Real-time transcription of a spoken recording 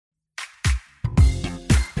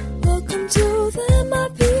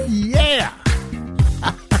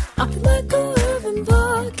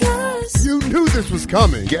this was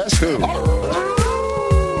coming. Guess who?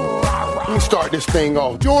 Let me start this thing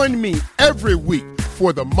off. Join me every week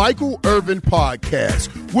for the Michael Irvin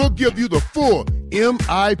Podcast. We'll give you the full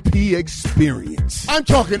MIP experience. I'm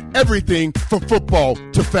talking everything from football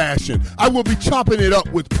to fashion. I will be chopping it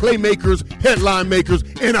up with playmakers, headline makers,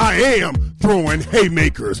 and I am throwing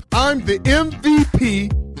haymakers. I'm the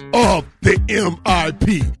MVP of the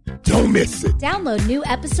MIP. Don't miss it. Download new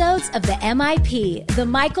episodes of the MIP, the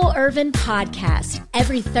Michael Irvin Podcast,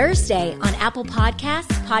 every Thursday on Apple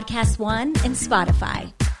Podcasts, Podcast One, and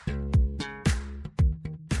Spotify.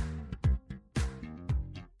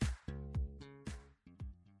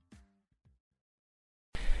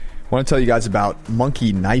 I want to tell you guys about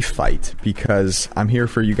Monkey Knife Fight because I'm here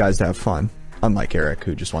for you guys to have fun, unlike Eric,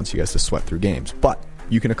 who just wants you guys to sweat through games. But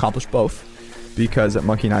you can accomplish both because at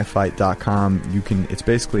monkeyknifefight.com, it's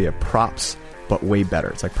basically a props, but way better.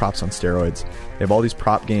 It's like props on steroids. They have all these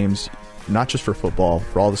prop games, not just for football,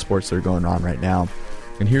 for all the sports that are going on right now.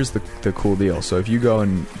 And here's the cool deal. So if you go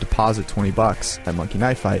and deposit $20 at Monkey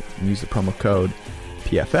Knife Fight and use the promo code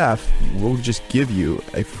PFF, we'll just give you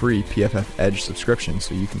a free PFF Edge subscription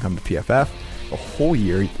so you can come to PFF a whole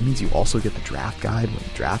year. It means you also get the draft guide when the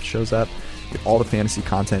draft shows up, get all the fantasy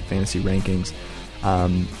content, fantasy rankings,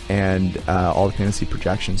 and all the fantasy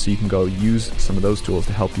projections, so you can go use some of those tools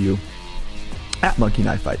to help you at Monkey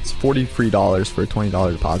Knife Fight. It's $40 free for a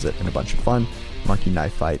 $20 deposit and a bunch of fun.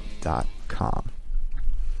 monkeyknifefight.com.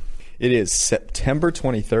 It is September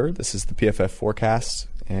 23rd. This is the PFF forecast,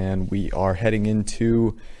 and we are heading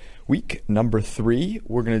into week number 3.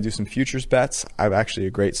 We're going to do some futures bets. I have actually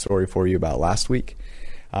a great story for you about last week.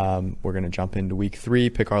 We're going to jump into week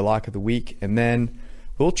 3, pick our lock of the week, and then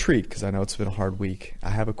a little treat, because I know it's been a hard week. I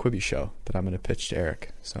have a Quibi show that I'm going to pitch to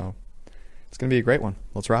Eric. So it's going to be a great one.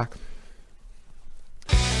 Let's rock.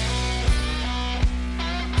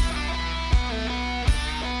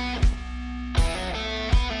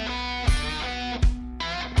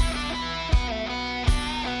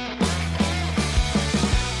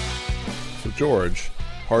 George,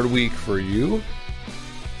 hard week for you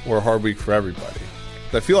or a hard week for everybody?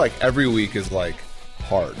 I feel like every week is like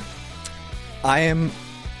hard.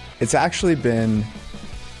 It's actually been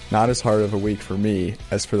not as hard of a week for me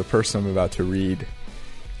as for the person I'm about to read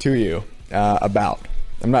to you about.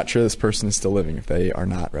 I'm not sure this person is still living. If they are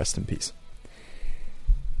not, rest in peace.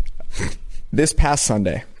 This past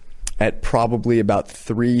Sunday at probably about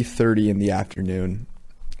 3:30 in the afternoon,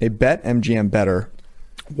 a BetMGM bettor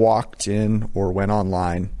walked in or went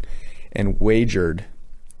online and wagered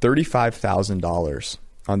 $35,000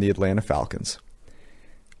 on the Atlanta Falcons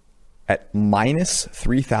at minus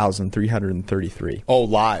 3,333. Oh,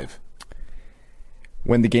 live.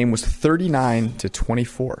 When the game was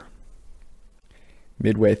 39-24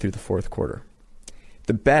 midway through the fourth quarter.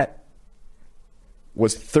 The bet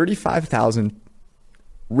was $35,000,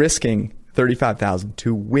 risking $35,000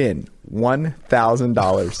 to win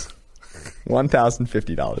 $1,000.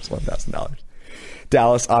 $1,050, $1,000.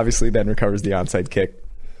 Dallas obviously then recovers the onside kick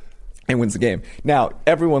and wins the game. Now,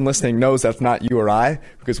 everyone listening knows that's not you or I,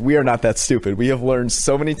 because we are not that stupid. We have learned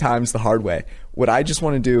so many times the hard way. What I just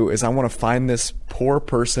want to do is I want to find this poor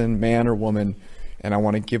person, man or woman, and I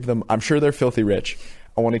want to give them, I'm sure they're filthy rich,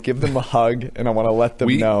 I want to give them a hug, and I want to let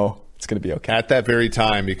them know it's going to be okay. At that very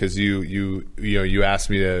time, because you asked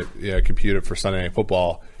me to compute it for Sunday Night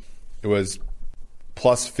Football, it was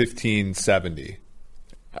plus 1570.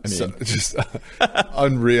 I mean, so just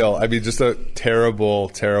unreal. I mean, just a terrible.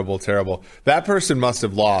 That person must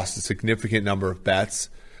have lost a significant number of bets,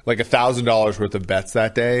 like $1,000 worth of bets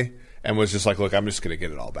that day, and was just like, "Look, I'm just going to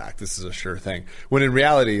get it all back. This is a sure thing." When in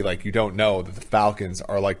reality, like, you don't know that the Falcons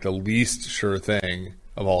are like the least sure thing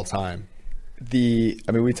of all time. We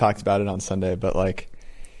talked about it on Sunday, but like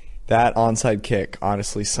that onside kick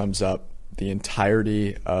honestly sums up the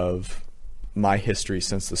entirety of my history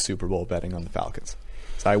since the Super Bowl betting on the Falcons.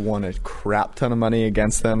 So I won a crap ton of money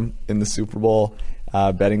against them in the Super Bowl,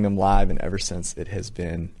 betting them live, and ever since it has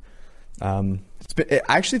been, I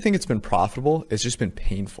actually think it's been profitable. It's just been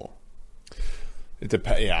painful. It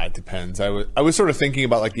depends. I was sort of thinking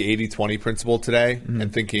about like the 80-20 principle today,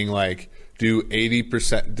 and thinking like, does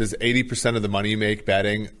 80% of the money you make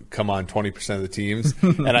betting come on 20% of the teams?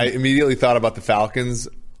 And I immediately thought about the Falcons,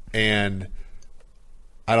 and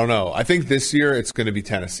I don't know. I think this year it's going to be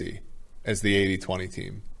Tennessee as the 80-20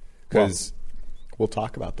 team, because we'll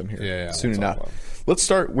talk about them here soon we'll enough. Let's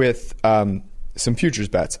start with some futures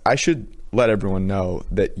bets. I should let everyone know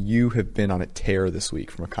that you have been on a tear this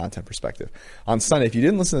week from a content perspective. On Sunday, if you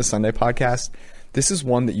didn't listen to the Sunday podcast, This is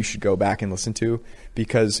one that you should go back and listen to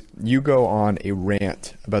because you go on a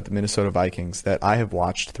rant about the Minnesota Vikings that I have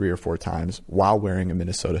watched 3 or 4 times while wearing a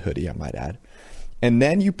Minnesota hoodie, I might add. And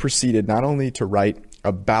then you proceeded not only to write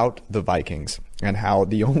about the Vikings and how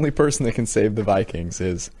the only person that can save the Vikings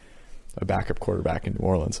is a backup quarterback in New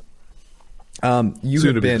Orleans. You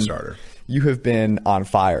have been on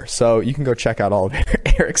fire. So you can go check out all of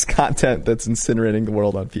Eric's content that's incinerating the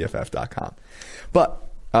world on PFF.com. But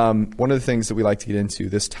one of the things that we like to get into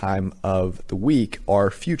this time of the week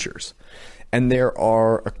are futures. And there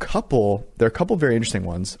are a couple very interesting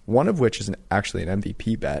ones, one of which is actually an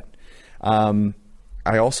MVP bet.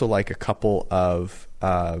 I also like a couple of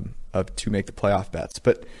to make the playoff bets.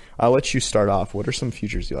 But I'll let you start off. What are some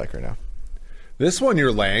futures you like right now? This one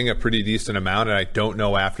you're laying a pretty decent amount, and I don't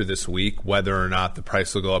know after this week whether or not the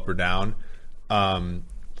price will go up or down. But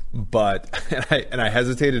I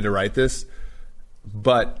hesitated to write this,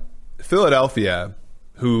 but Philadelphia,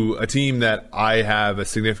 a team that I have a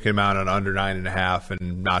significant amount on under 9.5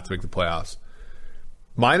 and not to make the playoffs,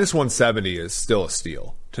 minus 170 is still a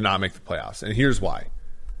steal to not make the playoffs, and here's why.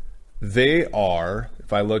 They are,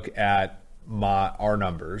 if I look at our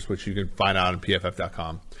numbers, which you can find out on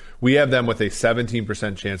PFF.com, we have them with a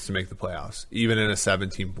 17% chance to make the playoffs, even in a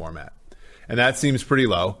 7-team format. And that seems pretty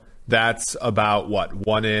low. That's about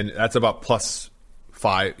that's about plus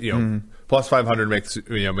 5, plus 500 makes,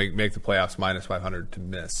 make the playoffs, minus 500 to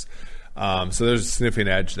miss. So there's a significant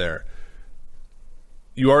edge there.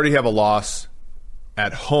 You already have a loss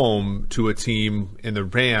at home to a team in the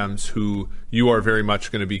Rams who you are very much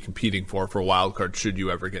going to be competing for a wild card should you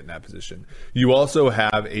ever get in that position. You also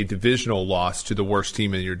have a divisional loss to the worst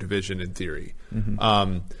team in your division in theory.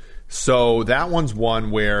 Mm-hmm. So that one's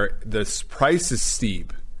one where this price is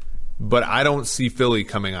steep, but I don't see Philly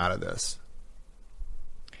coming out of this.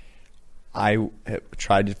 I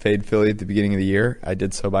tried to fade Philly at the beginning of the year. I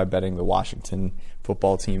did so by betting the Washington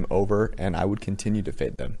football team over, and I would continue to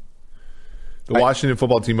fade them. The Washington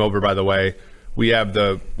football team over, by the way, we have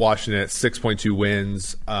the Washington at 6.2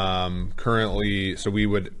 wins currently. So we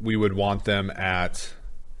would want them at,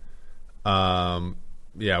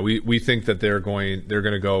 we think that they're going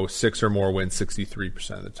to go 6 or more wins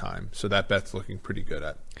 63% of the time. So that bet's looking pretty good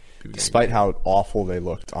at. Despite how awful they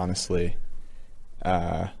looked, honestly.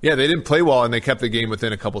 They didn't play well, and they kept the game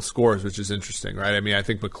within a couple scores, which is interesting, right? I mean, I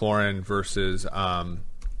think McLaurin versus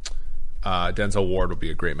Denzel Ward will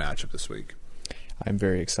be a great matchup this week. I'm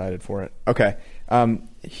very excited for it. Okay.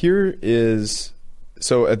 Here is –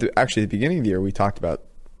 so at the beginning of the year, we talked about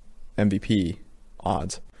MVP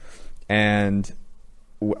odds. And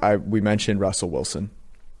we mentioned Russell Wilson.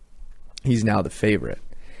 He's now the favorite.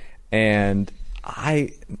 And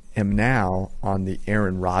I am now on the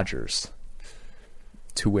Aaron Rodgers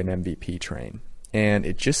to win MVP train. And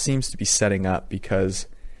it just seems to be setting up because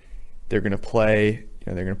they're going to play –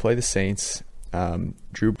 they're going to play the Saints.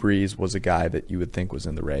 Drew Brees was a guy that you would think was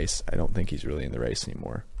in the race. I don't think he's really in the race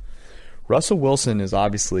anymore. Russell Wilson is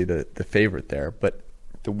obviously the favorite there, but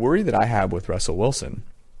the worry that I have with Russell Wilson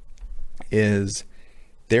is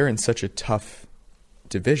they're in such a tough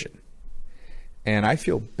division. And I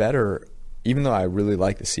feel better, even though I really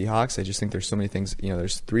like the Seahawks, I just think there's so many things.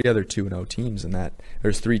 There's 3 other 2-0 teams in that.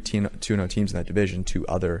 There's 3 2-0 teams in that division, 2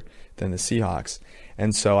 other than the Seahawks.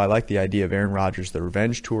 And so I like the idea of Aaron Rodgers. The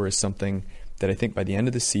revenge tour is something that I think by the end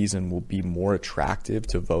of the season will be more attractive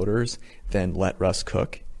to voters than Let Russ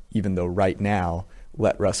Cook, even though right now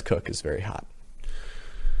Let Russ Cook is very hot.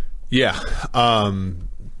 Yeah. When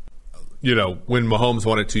Mahomes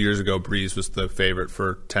won it 2 years ago, Brees was the favorite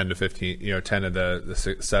for 10 to 15, 10 of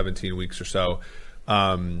the 17 weeks or so.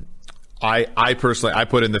 I personally, I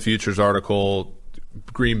put in the futures article,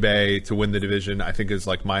 Green Bay to win the division, I think is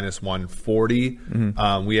like minus 140.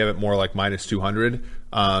 Mm-hmm. We have it more like minus 200.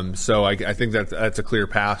 So I think that's a clear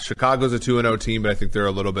path. Chicago's a 2-0 team, but I think they're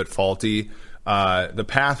a little bit faulty. The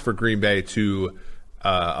path for Green Bay to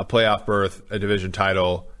a playoff berth, a division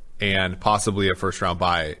title, and possibly a first-round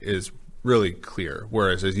bye is really clear.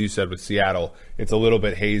 Whereas, as you said with Seattle, it's a little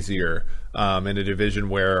bit hazier in a division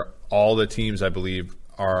where all the teams, I believe,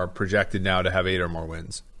 are projected now to have 8 or more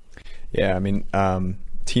wins. Yeah, I mean,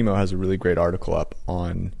 Timo has a really great article up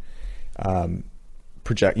on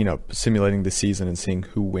simulating the season and seeing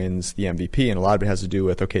who wins the MVP, and a lot of it has to do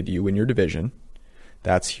with, okay, do you win your division?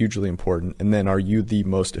 That's hugely important. And then are you the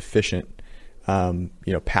most efficient,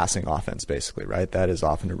 passing offense, basically, right? That is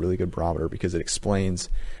often a really good barometer because it explains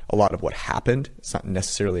a lot of what happened. It's not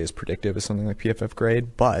necessarily as predictive as something like PFF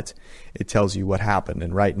grade, but it tells you what happened.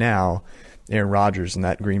 And right now, Aaron Rodgers and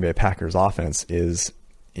that Green Bay Packers offense is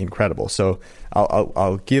incredible. So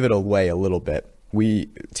I'll give it away a little bit.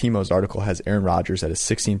 Timo's article has Aaron Rodgers at a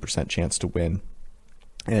 16% chance to win,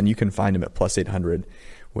 and you can find him at plus 800,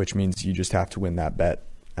 which means you just have to win that bet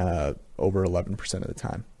over 11% of the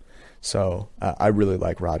time. So I really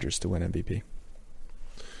like Rodgers to win MVP.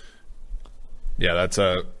 Yeah, that's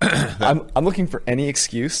I'm looking for any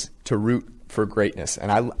excuse to root for greatness,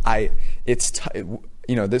 and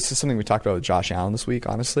this is something we talked about with Josh Allen this week.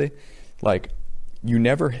 Honestly,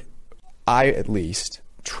 I at least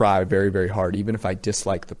try very, very hard, even if I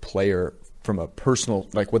dislike the player from a personal,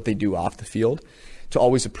 like what they do off the field, to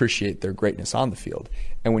always appreciate their greatness on the field.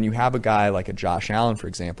 And when you have a guy like a Josh Allen, for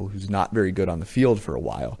example, who's not very good on the field for a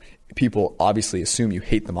while, people obviously assume you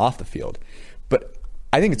hate them off the field. But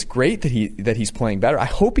I think it's great that he's playing better. I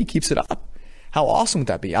hope he keeps it up. How awesome would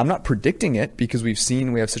that be? I'm not predicting it because we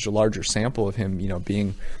have such a larger sample of him,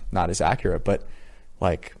 being not as accurate. But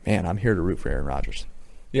I'm here to root for Aaron Rodgers.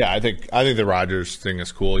 Yeah, I think the Rodgers thing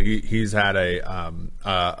is cool. He's had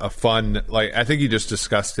a fun, I think he just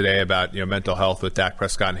discussed today about mental health with Dak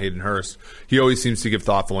Prescott and Hayden Hurst. He always seems to give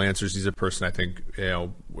thoughtful answers. He's a person I think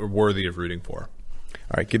we're worthy of rooting for.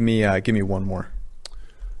 All right, give me one more.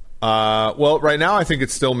 Well, right now I think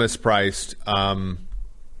it's still mispriced.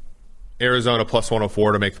 Arizona plus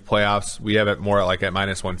 104 to make the playoffs. We have it more at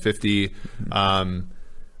minus 150.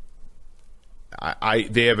 I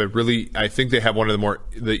think they have one of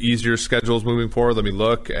the easier schedules moving forward. Let me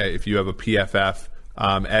look. If you have a PFF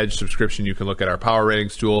Edge subscription, you can look at our power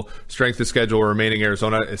ratings tool. Strength of schedule remaining,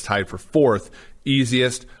 Arizona is tied for 4th.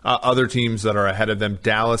 Easiest. Other teams that are ahead of them,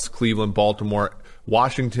 Dallas, Cleveland, Baltimore,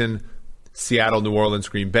 Washington, Seattle, New Orleans,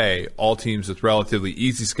 Green Bay, all teams with relatively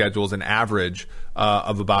easy schedules, an average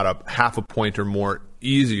of about a half a point or more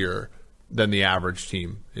easier than the average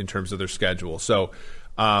team in terms of their schedule. So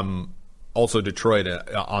also Detroit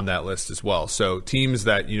on that list as well. So teams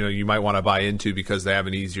that you might want to buy into because they have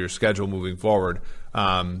an easier schedule moving forward.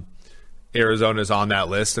 Arizona's on that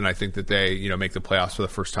list, and I think that they make the playoffs for the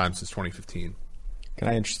first time since 2015. Can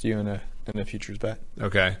I interest you in a futures bet?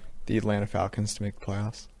 Okay. The Atlanta Falcons to make the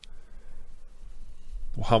playoffs.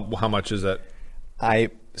 How much is it?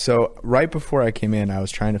 So right before I came in, I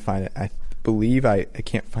was trying to find it. I believe I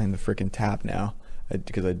can't find the freaking tab now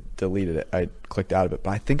because I deleted it. I clicked out of it,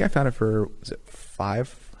 but I think I found it for, was it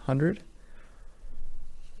 500?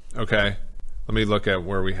 Okay. Let me look at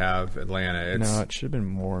where we have Atlanta. No, it should have been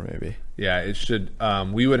more maybe. Yeah, it should.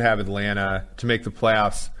 We would have Atlanta to make the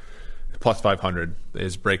playoffs plus 500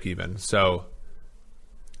 is break even. So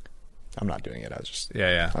I'm not doing it. I was just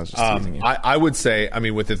teasing you. I would say,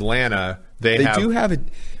 with Atlanta, they do have it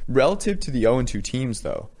relative to the 0-2 teams,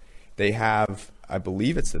 though. They have, I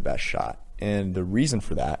believe, it's the best shot, and the reason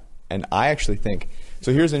for that, and I actually think.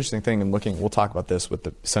 So here's an interesting thing. And we'll talk about this with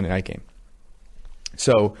the Sunday night game.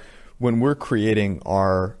 So when we're creating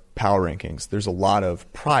our power rankings, there's a lot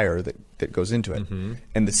of prior that goes into it,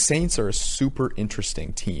 and the Saints are a super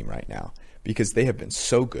interesting team right now, because they have been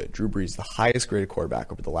so good. Drew Brees, the highest graded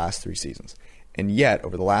quarterback over the last 3 seasons. And yet,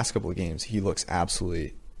 over the last couple of games, he looks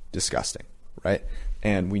absolutely disgusting, right?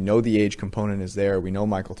 And we know the age component is there. We know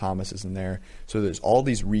Michael Thomas isn't there. So there's all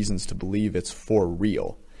these reasons to believe it's for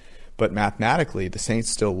real. But mathematically, the Saints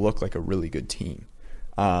still look like a really good team.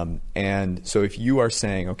 And so if you are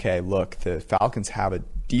saying, okay, look, the Falcons have a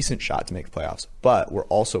decent shot to make the playoffs, but we're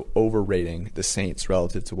also overrating the Saints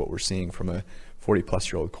relative to what we're seeing from a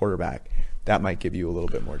 40-plus-year-old quarterback, that might give you a little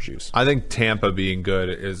bit more juice. I think Tampa being good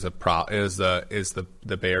is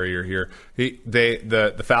the barrier here.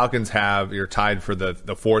 The Falcons you're tied for the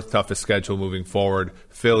 4th toughest schedule moving forward: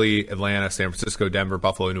 Philly, Atlanta, San Francisco, Denver,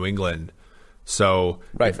 Buffalo, New England. So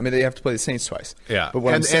right, they have to play the Saints twice. Yeah,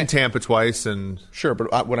 but and Tampa twice, and sure.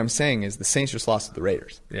 But what I'm saying is the Saints just lost to the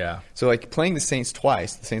Raiders. Yeah. So playing the Saints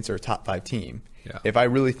twice, the Saints are a top 5 team. Yeah. If I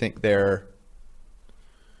really think they're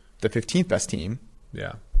the 15th best team.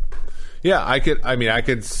 Yeah. Yeah, I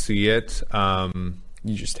could see it. You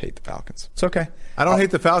just hate the Falcons. It's okay. I don't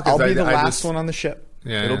hate the Falcons. I'll be the last one on the ship.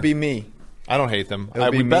 Yeah, It'll be me. I don't hate them.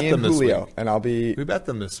 We bet them this week. And we bet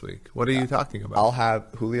them this week. What are you talking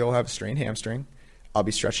about? Julio will have a strained hamstring. I'll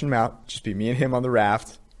be stretching him out. Just be me and him on the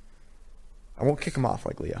raft. I won't kick him off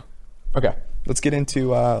like Leo. Okay, let's get into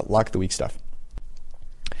Lock of the Week stuff.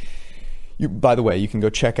 By the way, you can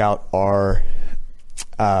go check out our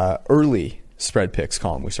early spread picks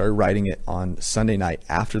column. We started writing it on Sunday night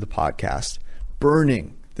after the podcast,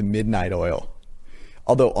 burning the midnight oil.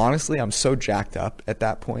 Although, honestly, I'm so jacked up at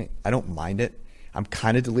that point, I don't mind it. I'm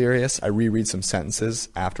kind of delirious. I reread some sentences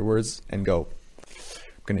afterwards and go,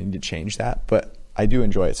 I'm going to need to change that. But I do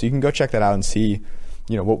enjoy it. So you can go check that out and see,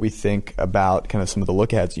 what we think about kind of some of the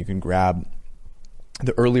look aheads. You can grab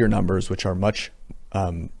the earlier numbers, which are much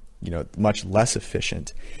much less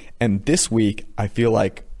efficient. And this week, I feel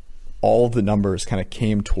like all the numbers kind of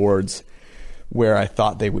came towards where I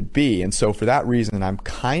thought they would be. And so for that reason, I'm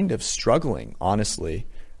kind of struggling, honestly,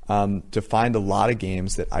 to find a lot of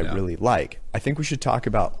games that I really like. I think we should talk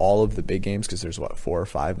about all of the big games because there's, 4 or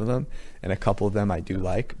 5 of them, and a couple of them I do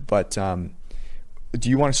like. But do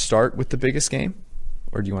you want to start with the biggest game,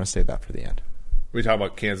 or do you want to save that for the end? We talk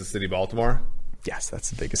about Kansas City, Baltimore? Yes, that's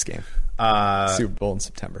the biggest game. Super Bowl in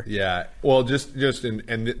September. Yeah. Well, just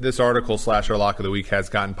in this article / our lock of the week has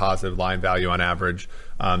gotten positive line value on average.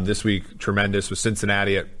 This week, tremendous with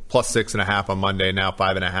Cincinnati at +6.5 on Monday, now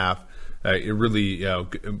 5.5. It really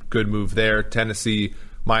good move there. Tennessee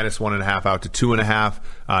 -1.5 out to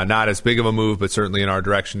 2.5. Not as big of a move, but certainly in our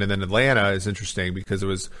direction. And then Atlanta is interesting because it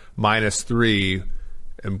was -3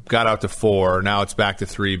 and got out to 4. Now it's back to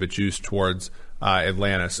 3, but juiced towards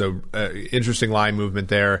Atlanta. So interesting line movement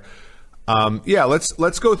there.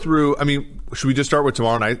 Let's go through. I mean, should we just start with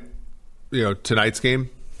tomorrow night? Tonight's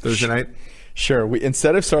game, Thursday night. Sure.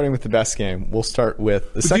 Instead of starting with the best game, we'll start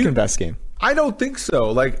with the second best game. I don't think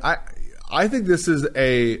so. I think this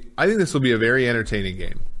will be a very entertaining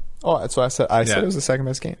game. Oh, that's what I said. I said it was the second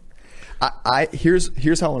best game.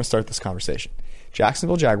 Here's how I want to start this conversation.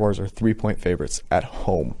 Jacksonville Jaguars are 3-point favorites at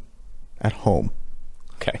home. At home.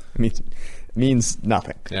 Okay. Means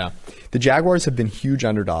nothing. Yeah. The Jaguars have been huge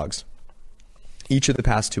underdogs each of the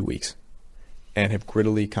past 2 weeks and have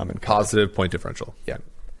grittily come in positive point differential. Yeah.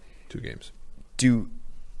 2 games. Do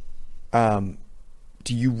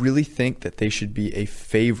you really think that they should be a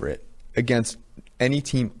favorite against any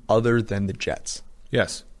team other than the Jets?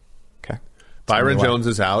 Yes. Okay. Byron Jones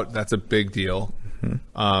is out. That's a big deal.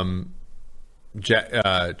 Mm-hmm.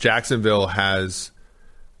 Jacksonville has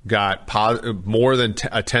got more than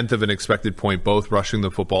a tenth of an expected point, both rushing the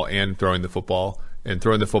football and throwing the football. And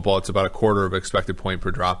throwing the football, it's about a quarter of expected point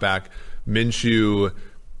per dropback. Minshew,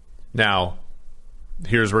 now,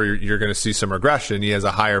 here's where you're going to see some regression. He has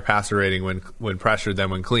a higher passer rating when pressured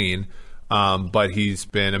than when clean, but he's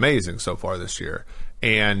been amazing so far this year.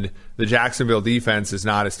 And the Jacksonville defense is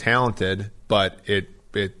not as talented, but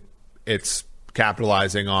it's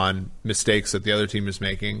capitalizing on mistakes that the other team is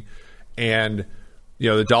making. And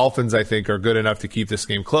the Dolphins, I think, are good enough to keep this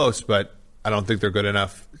game close, but I don't think they're good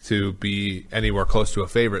enough to be anywhere close to a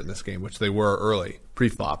favorite in this game, which they were early,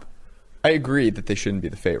 pre-flop. I agree that they shouldn't be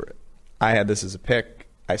the favorite. I had this as a pick.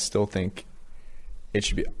 I still think it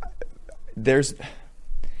should be.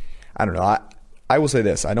 I don't know. I will say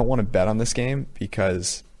this. I don't want to bet on this game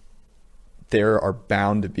because there are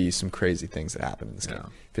bound to be some crazy things that happen in this game.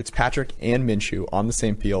 Fitzpatrick and Minshew on the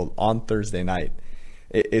same field on Thursday night.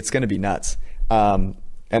 It's going to be nuts. And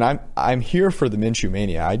I'm here for the Minshew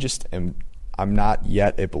mania. I'm not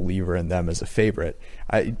yet a believer in them as a favorite.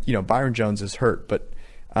 Byron Jones is hurt, but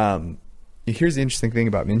here's the interesting thing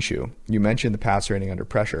about Minshew. You mentioned the pass rating under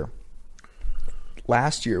pressure.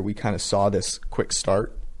 Last year, we kind of saw this quick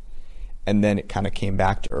start, and then it kind of came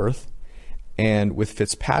back to earth. And with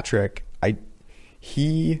Fitzpatrick,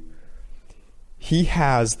 he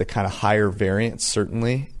has the kind of higher variance,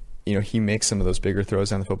 certainly. He makes some of those bigger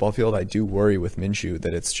throws on the football field. I do worry with Minshew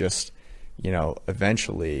that it's just,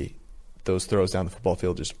 eventually those throws down the football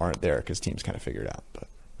field just aren't there because teams kind of figure it out. But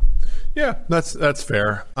yeah, that's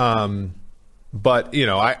fair. But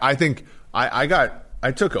I think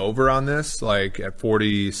I took over on this at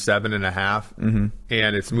 47.5,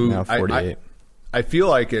 and it's moved now 48. I feel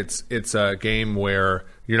like it's a game where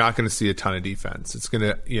you're not going to see a ton of defense. It's going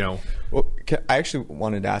to Well, I actually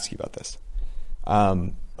wanted to ask you about this.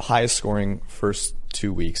 Highest scoring first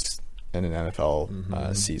 2 weeks in an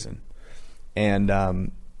NFL season,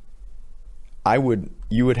 and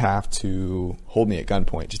you would have to hold me at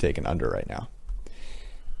gunpoint to take an under right now.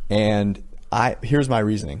 And here's my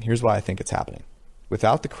reasoning. Here's why I think it's happening.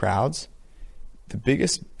 Without the crowds, the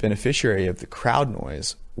biggest beneficiary of the crowd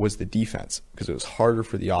noise was the defense because it was harder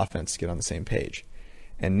for the offense to get on the same page.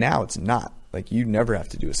 And now it's not. You never have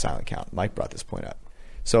to do a silent count. Mike brought this point up.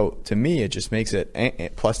 So to me, it just makes it.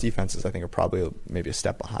 Plus, defenses I think are probably maybe a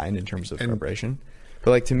step behind in terms of preparation.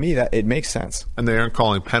 But to me, that it makes sense. And they aren't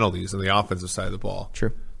calling penalties on the offensive side of the ball.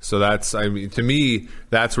 True. So to me,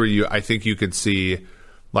 that's where I think you could see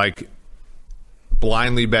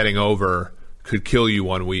blindly betting over could kill you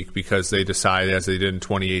 1 week because they decide, as they did in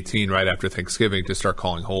 2018, right after Thanksgiving, to start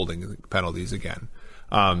calling holding penalties again.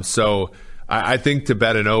 So I think to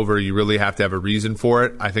bet an over, you really have to have a reason for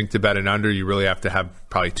it. I think to bet an under, you really have to have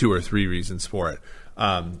probably 2 or 3 reasons for it.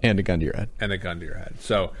 And a gun to your head.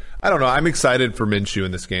 So I don't know. I'm excited for Minshew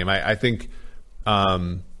in this game. I think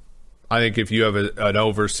if you have an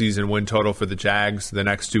over season win total for the Jags, the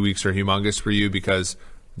next 2 weeks are humongous for you because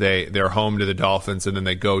They're home to the Dolphins, and then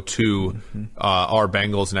they go to our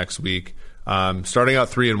Bengals next week. Starting out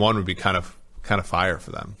 3-1 would be kind of fire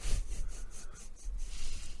for them.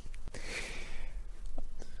 Can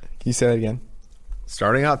you say that again?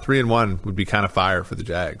 Starting out 3-1 would be kind of fire for the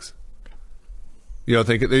Jags. You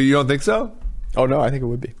don't think so? Oh no, I think it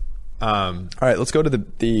would be. All right, let's go to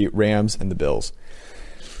the Rams and the Bills.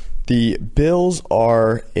 The Bills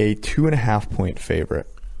are a 2.5-point favorite.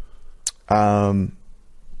 I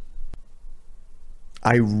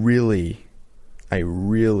really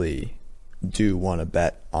do want to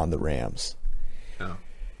bet on the Rams. No.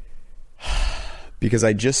 Because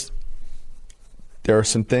there are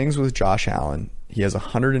some things with Josh Allen. He has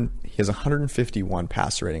 151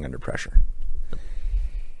 passer rating under pressure.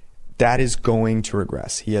 That is going to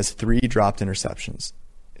regress. He has 3 dropped interceptions.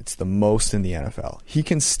 It's the most in the NFL. He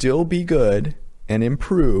can still be good and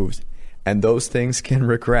improved, and those things can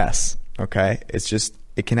regress. Okay?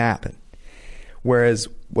 It can happen. Whereas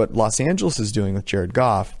what Los Angeles is doing with Jared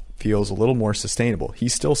Goff feels a little more sustainable. He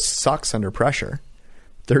still sucks under pressure,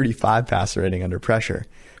 35 passer rating under pressure,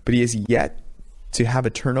 but he has yet to have a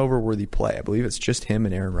turnover-worthy play. I believe it's just him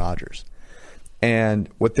and Aaron Rodgers. And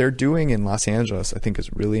what they're doing in Los Angeles, I think,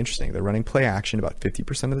 is really interesting. They're running play action about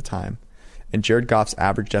 50% of the time, and Jared Goff's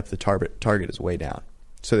average depth of target is way down.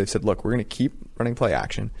 So they've said, look, we're going to keep running play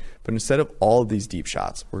action, but instead of all of these deep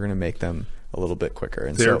shots, we're going to make them a little bit quicker.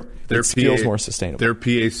 And so it feels more sustainable. Their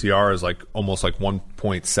PACR is almost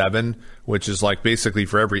 1.7, which is basically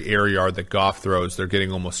for every air yard that Goff throws, they're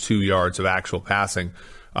getting almost 2 yards of actual passing.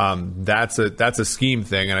 That's a scheme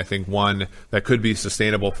thing, and I think one that could be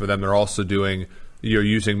sustainable for them. They're also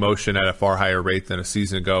using motion at a far higher rate than a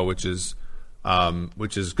season ago, which is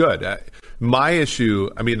good. My issue,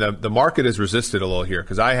 the market has resisted a little here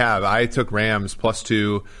because I took Rams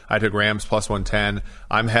 +2, I took Rams +110.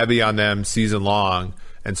 I'm heavy on them season long,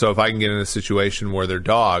 and so if I can get in a situation where they're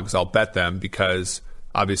dogs, I'll bet them because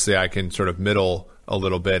obviously I can sort of middle a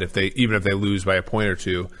little bit even if they lose by a point or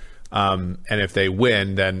two. And if they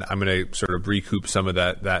win, then I'm going to sort of recoup some of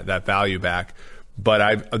that value back.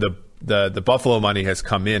 But the Buffalo money has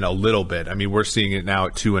come in a little bit. We're seeing it now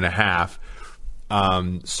at 2.5.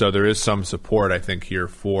 So there is some support, I think, here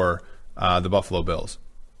for the Buffalo Bills.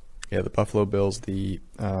 Yeah, the Buffalo Bills, the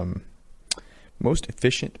most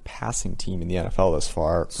efficient passing team in the NFL thus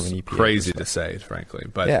far from an EPA. Crazy to say, frankly,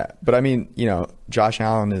 but yeah. But Josh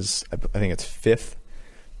Allen is, I think it's 5th.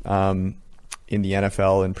 In the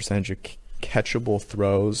NFL in percentage of catchable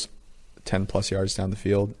throws, 10-plus yards down the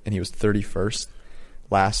field, and he was 31st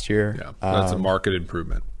last year. Yeah, that's a market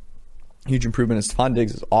improvement. Huge improvement. And Stephon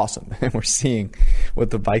Diggs is awesome, and we're seeing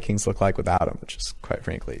what the Vikings look like without him, which is quite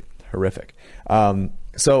frankly horrific.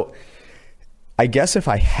 So I guess if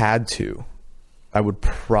I had to, I would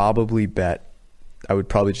probably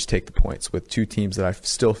just take the points with 2 teams that I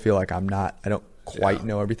still feel like I don't quite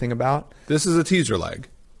know everything about. This is a teaser leg.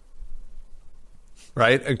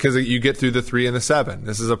 Right, because you get through the 3 and the 7.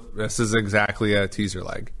 This is exactly a teaser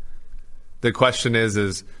leg. The question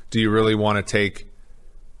is do you really want to take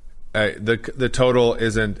the total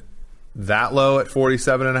isn't that low at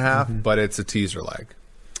 47.5, but it's a teaser leg.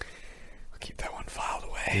 I'll keep that one filed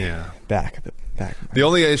away. Yeah, back. The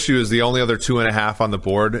only issue is the only other 2.5 on the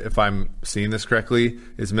board, if I'm seeing this correctly,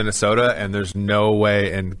 is Minnesota, and there's no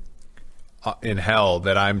way in hell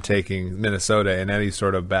that I'm taking Minnesota in any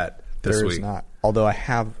sort of bet this week. There is not. Although I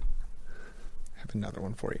have another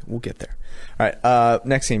one for you. We'll get there. All right.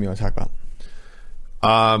 Next game you want to talk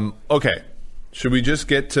about? Okay. Should we just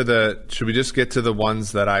get to the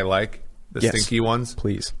ones that I like? The stinky ones?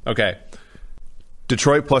 Please. Okay.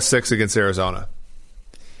 Detroit +6 against Arizona.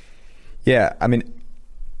 Yeah,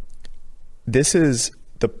 this is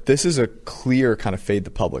a clear kind of fade the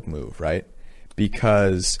public move, right?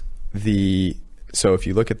 Because so if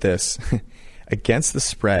you look at this. Against the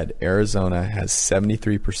spread, Arizona has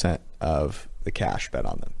 73% of the cash bet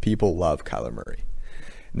on them. People love Kyler Murray.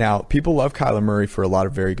 Now, people love Kyler Murray for a lot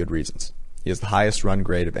of very good reasons. He has the highest run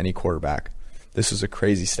grade of any quarterback. This is a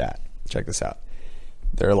crazy stat. Check this out.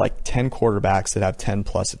 There are 10 quarterbacks that have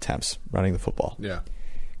 10-plus attempts running the football. Yeah.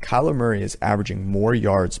 Kyler Murray is averaging more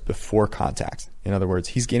yards before contact. In other words,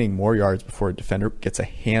 he's gaining more yards before a defender gets a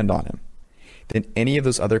hand on him than any of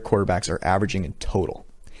those other quarterbacks are averaging in total.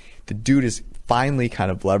 The dude is finally kind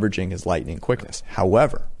of leveraging his lightning quickness.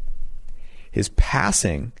 However, his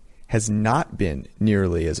passing has not been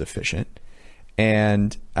nearly as efficient,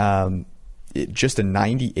 and just a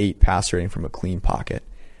 98 passer rating from a clean pocket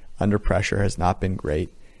under pressure has not been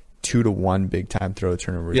great. 2-to-1 big time throw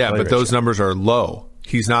turnover. Yeah, but those numbers are low.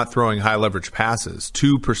 He's not throwing high leverage passes.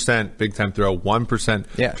 2% big time throw,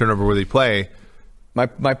 1% turnover worthy play. My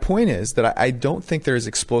point is that I don't think they're as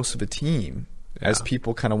explosive a team as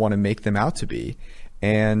people kind of want to make them out to be.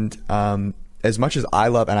 And as much as I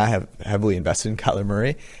love, and I have heavily invested in Kyler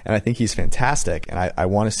Murray, and I think he's fantastic, and I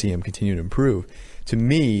want to see him continue to improve, to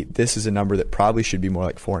me, this is a number that probably should be more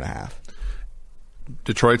like 4.5.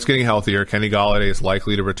 Detroit's getting healthier. Kenny Golladay is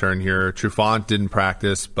likely to return here. Trufant didn't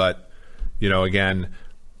practice, but, again,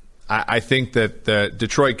 I think that the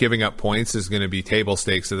Detroit giving up points is going to be table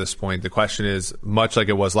stakes at this point. The question is, much like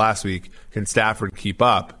it was last week, can Stafford keep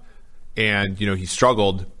up? And, he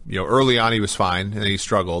struggled. Early on he was fine, and then he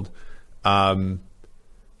struggled. I'm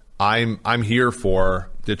here for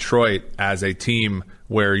Detroit as a team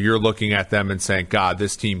where you're looking at them and saying, God,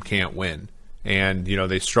 this team can't win. And,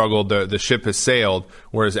 they struggled. The ship has sailed,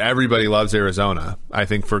 whereas everybody loves Arizona, I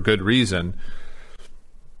think for good reason.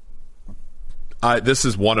 This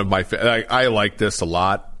is one of my I like this a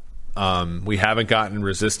lot. We haven't gotten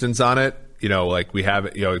resistance on it. We have,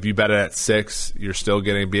 if you bet it at 6, you're still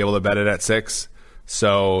going to be able to bet it at 6.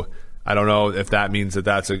 So I don't know if that means that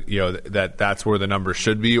that's where the number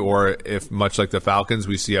should be, or if, much like the Falcons,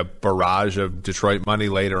 we see a barrage of Detroit money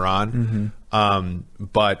later on.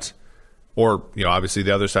 Or obviously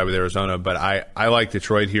the other side with Arizona. But I like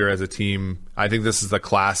Detroit here as a team. I think this is the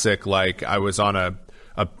classic. Like, I was on a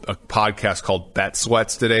podcast called Bet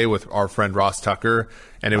Sweats today with our friend Ross Tucker,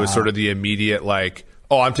 and it was sort of the immediate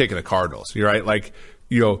I'm taking the Cardinals. You're right.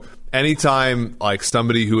 Anytime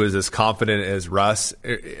somebody who is as confident as Ross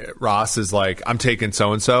is like, I'm taking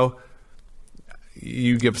so-and-so,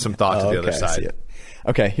 you give some thought to the other side. I see it.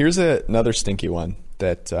 Okay, here's another stinky one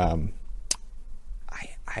that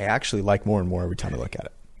I actually like more and more every time I look at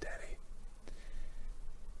it.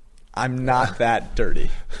 I'm not that dirty.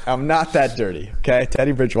 Okay,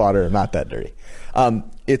 Teddy Bridgewater, I'm not that dirty.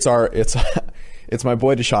 It's my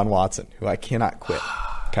boy Deshaun Watson, who I cannot quit.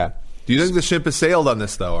 Okay. Do you think the ship has sailed on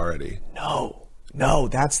this though already? No.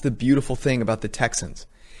 That's the beautiful thing about the Texans.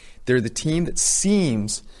 They're the team that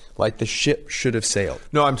seems like the ship should have sailed.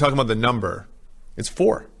 No, I'm talking about the number. It's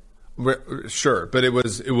 4. Sure, but it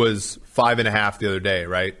was 5.5 the other day,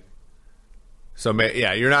 right? So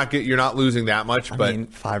you're not losing that much, but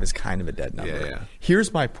 5 is kind of a dead number. Yeah.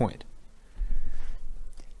 Here's my point.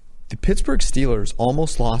 The Pittsburgh Steelers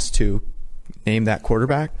almost lost to, name that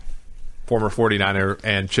quarterback, former 49er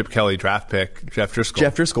and Chip Kelly draft pick Jeff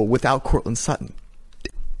Driscoll without Cortland Sutton.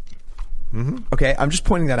 Okay, I'm just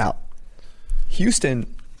pointing that out.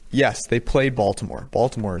 Houston, yes, they played Baltimore.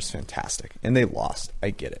 Baltimore is fantastic, and they lost.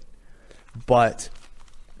 I get it. But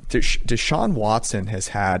Deshaun Watson has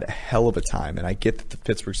had a hell of a time, and I get that the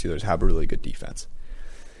Pittsburgh Steelers have a really good defense.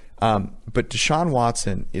 But Deshaun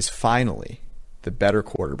Watson is finally the better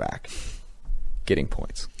quarterback getting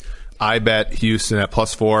points. I bet Houston at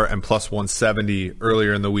 +4 and +170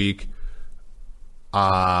 earlier in the week.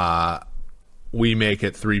 We make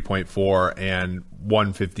it 3.4 and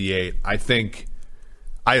 158. I think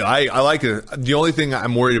I like it. The only thing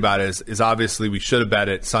I'm worried about is obviously we should have bet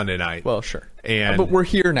it Sunday night. Well, sure. But we're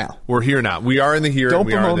here now. We are in the here. Don't and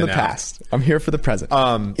we bemoan are in the past. I'm here for the present.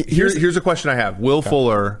 Here's a question I have. Will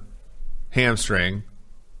Fuller hamstrung.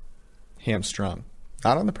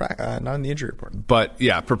 Not on the injury report. But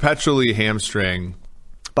yeah, perpetually hamstring.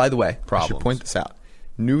 By the way, problems. I should point this out.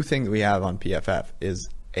 New thing that we have on PFF is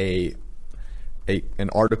an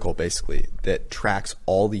article basically that tracks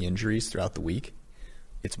all the injuries throughout the week.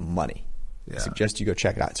 It's money. Yeah. I suggest you go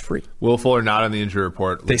check it out. It's free. Will Fuller not on the injury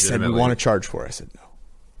report. They said we want to charge for it. I said no.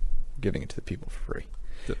 I'm giving it to the people for free.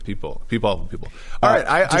 The people. All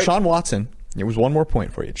right. Deshaun Watson. There was one more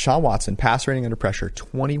point for you. Deshaun Watson, pass rating under pressure,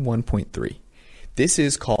 21.3. This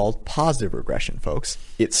is called positive regression, folks.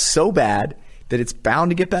 It's so bad that it's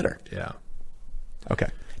bound to get better. Yeah. Okay.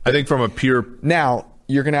 I think from a pure... Now,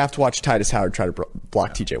 you're going to have to watch Titus Howard try to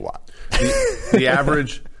block TJ Watt. The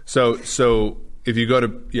average... So if you go to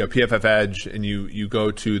PFF Edge and you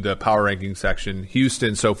go to the power ranking section,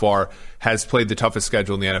 Houston so far has played the toughest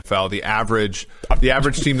schedule in the NFL. The average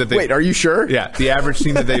team that they... Wait, are you sure? Yeah. The average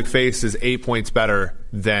team that they've faced is 8 points better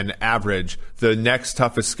than average. The next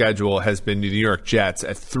toughest schedule has been the New York Jets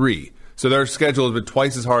at 3. So their schedule has been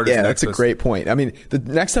twice as hard as the next. Yeah, that's a great point. I mean, the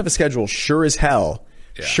next toughest schedule, sure as hell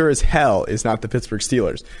is not the Pittsburgh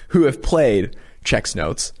Steelers, who have played, checks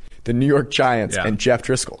notes, the New York Giants and Jeff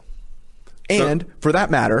Driscoll. And, for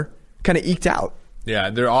that matter, kind of eked out. Yeah,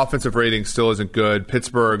 their offensive rating still isn't good.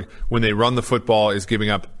 Pittsburgh, when they run the football, is giving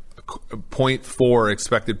up 0.4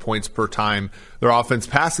 expected points per time. Their offense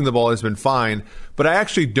passing the ball has been fine, but I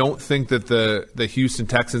actually don't think that the Houston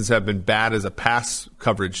Texans have been bad as a pass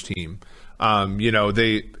coverage team.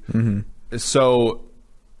 So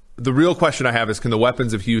the real question I have is, can the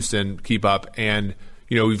weapons of Houston keep up? And,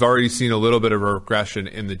 we've already seen a little bit of a regression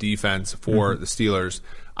in the defense for the Steelers.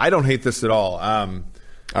 I don't hate this at all. All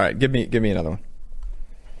right, give me another one.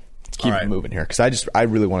 Let's keep it moving here, because I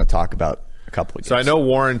really want to talk about a couple of games. So I know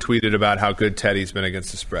Warren tweeted about how good Teddy's been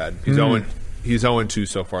against the spread. He's 0-2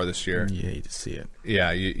 so far this year. You hate to see it.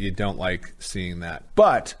 Yeah, you don't like seeing that.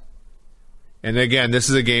 But, and again, this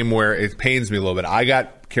is a game where it pains me a little bit. I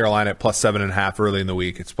got Carolina at plus 7.5 early in the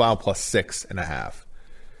week. It's now plus 6.5.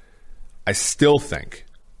 I still think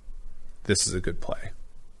this is a good play.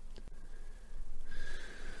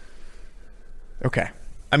 Okay.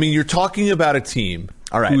 I mean, you're talking about a team.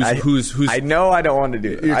 All right. Who's I know I don't want to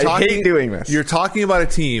do it. I hate doing this. You're talking about a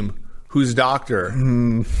team whose doctor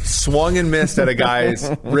swung and missed at a guy's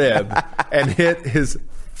rib and hit his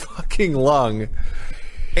fucking lung.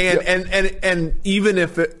 And even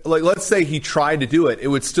if it, let's say he tried to do it, it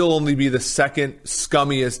would still only be the second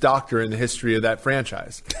scummiest doctor in the history of that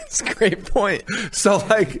franchise. That's a great point. So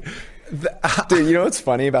dude, you know what's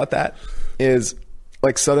funny about that is,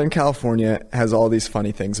 Southern California has all these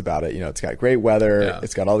funny things about it. It's got great weather. Yeah.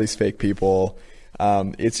 It's got all these fake people.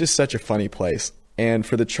 It's just such a funny place. And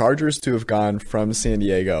for the Chargers to have gone from San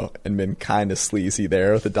Diego and been kind of sleazy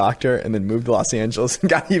there with the doctor and then moved to Los Angeles and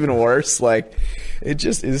got even worse, it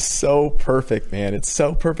just is so perfect, man. It's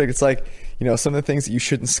so perfect. It's some of the things that you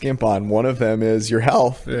shouldn't skimp on. One of them is your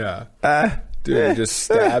health. Yeah. Dude, it just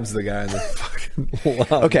stabs the guy in the fucking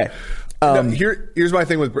lung. Okay. Here's my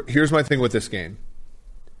thing with this game.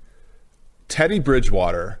 Teddy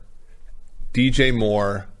Bridgewater, DJ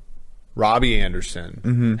Moore, Robbie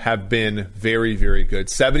Anderson have been very, very good.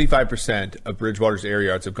 75% of Bridgewater's air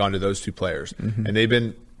yards have gone to those two players, and they've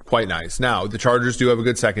been quite nice. Now, the Chargers do have a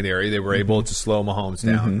good secondary. They were able to slow Mahomes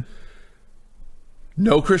down.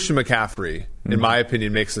 No Christian McCaffrey, in my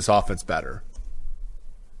opinion, makes this offense better.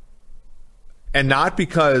 And not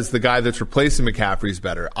because the guy that's replacing McCaffrey is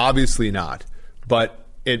better. Obviously not. But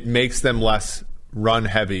it makes them less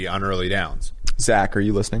run-heavy on early downs. Zach, are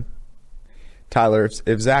you listening? Tyler,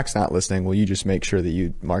 if Zach's not listening, will you just make sure that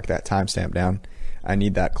you mark that timestamp down? I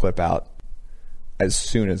need that clip out as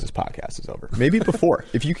soon as this podcast is over. Maybe before.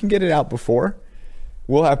 If you can get it out before,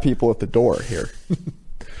 we'll have people at the door here.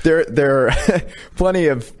 There are plenty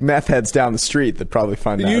of meth heads down the street that probably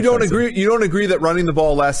find that offensive. You don't agree that running the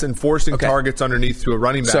ball less and forcing targets underneath to a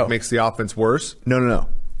running back makes the offense worse? No.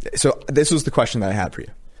 So this was the question that I had for you.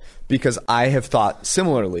 Because I have thought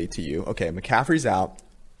similarly to you. Okay, McCaffrey's out.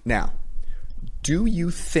 Now, do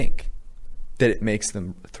you think that it makes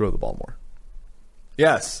them throw the ball more?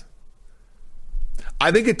 Yes.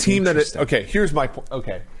 I think a team that is... Okay, here's my point.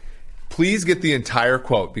 Okay. Please get the entire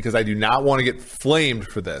quote, because I do not want to get flamed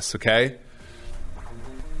for this, okay?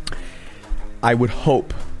 I would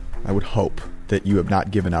hope that you have not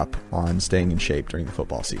given up on staying in shape during the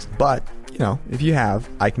football season. But, if you have,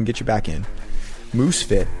 I can get you back in.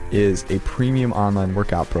 MooseFit is a premium online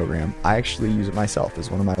workout program. I actually use it myself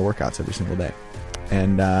as one of my workouts every single day.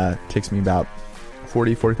 And it takes me about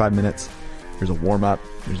 40, 45 minutes. There's a warm-up.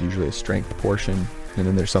 There's usually a strength portion. And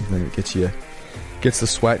then there's something that gets the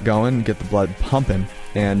sweat going, get the blood pumping.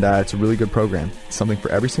 And it's a really good program. It's something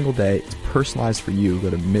for every single day. It's personalized for you. Go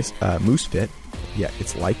to MooseFit. Yeah,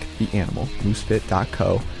 it's like the animal.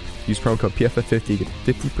 MooseFit.co. Use promo code PFF50. Get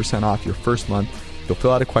 50% off your first month. You'll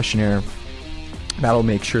fill out a questionnaire. That'll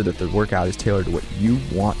make sure that the workout is tailored to what you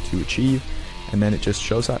want to achieve. And then it just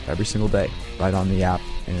shows up every single day right on the app,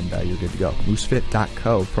 and you're good to go.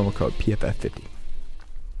 MooseFit.co, promo code PFF50.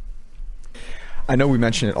 I know we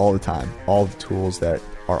mention it all the time. All the tools that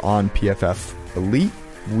are on PFF Elite,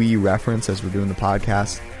 we reference as we're doing the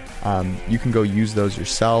podcast. You can go use those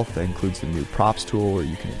yourself. That includes the new props tool, where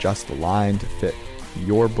you can adjust the line to fit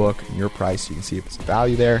your book and your price. You can see if it's a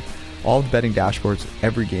value there. All the betting dashboards,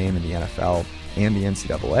 every game in the NFL and the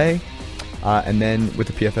NCAA. And then with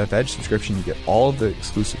the PFF Edge subscription, you get all of the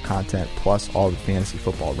exclusive content, plus all the fantasy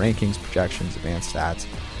football rankings, projections, advanced stats,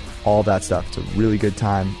 all that stuff. It's a really good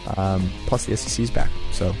time. Plus the SEC's back.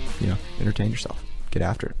 So, entertain yourself. Get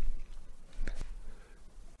after it.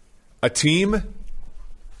 A team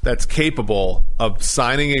that's capable of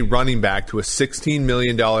signing a running back to a $16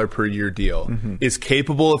 million per year deal is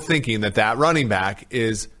capable of thinking that running back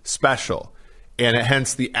is special. And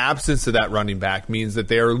hence the absence of that running back means that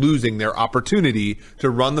they are losing their opportunity to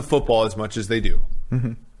run the football as much as they do.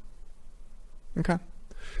 Okay.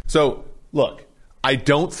 So, look, I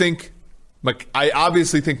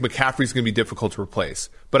obviously think McCaffrey's going to be difficult to replace.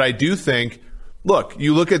 But I do think, look,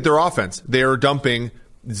 you look at their offense. They are dumping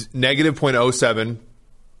negative 0.07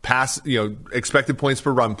 expected points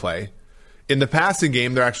per run play. In the passing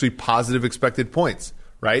game, they're actually positive expected points.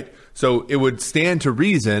 right? So it would stand to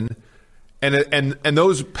reason, and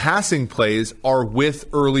those passing plays are with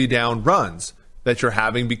early down runs that you're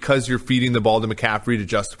having because you're feeding the ball to McCaffrey to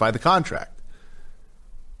justify the contract.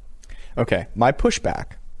 Okay, my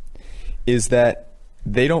pushback is that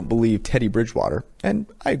they don't believe Teddy Bridgewater, and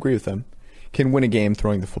I agree with them, can win a game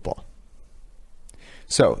throwing the football.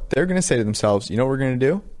 So they're going to say to themselves, you know what we're going to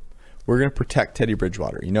do? We're going to protect Teddy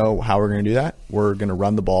Bridgewater. You know how we're going to do that? We're going to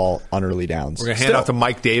run the ball on early downs. We're going to hand off to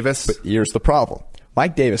Mike Davis. But here's the problem.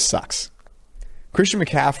 Mike Davis sucks. Christian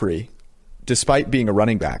McCaffrey, despite being a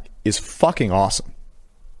running back, is fucking awesome.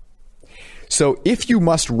 So if you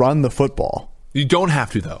must run the football... You don't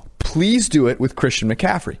have to, though. Please do it with Christian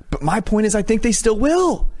McCaffrey. But my point is I think they still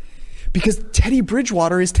will. Because Teddy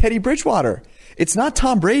Bridgewater is Teddy Bridgewater. It's not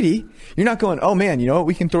Tom Brady. You're not going, oh man, you know what?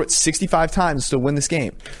 We can throw it 65 times and still win this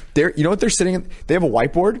game. You know what they're sitting in? They have a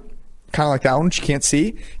whiteboard, kind of like that one, which you can't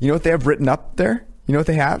see. You know what they have written up there? You know what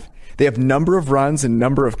they have? They have number of runs and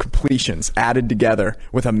number of completions added together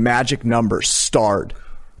with a magic number starred.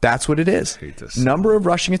 That's what it is. I hate this number of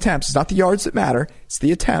rushing attempts. It's not the yards that matter. It's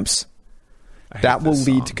the attempts. That will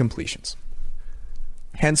lead to completions.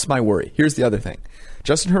 Hence my worry. Here's the other thing.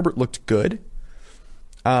 Justin Herbert looked good.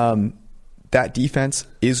 That defense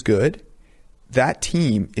is good. That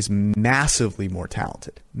team is massively more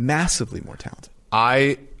talented. Massively more talented.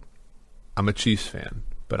 I'm a Chiefs fan,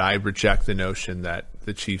 but I reject the notion that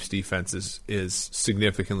the Chiefs defense is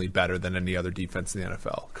significantly better than any other defense in the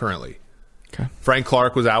NFL currently. Okay. Frank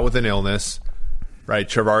Clark was out with an illness, right?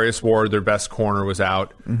 Charvarius Ward, their best corner, was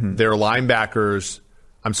out. Mm-hmm. Their linebackers,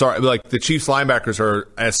 I'm sorry, like the Chiefs linebackers are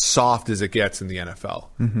as soft as it gets in the NFL.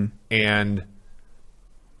 Mm-hmm. And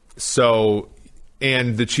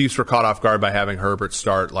the Chiefs were caught off guard by having Herbert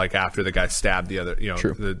start like after the guy stabbed the other,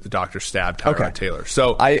 the doctor stabbed Tyrod Taylor.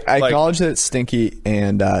 So I acknowledge that it's stinky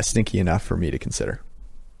and stinky enough for me to consider.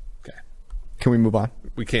 Okay. Can we move on?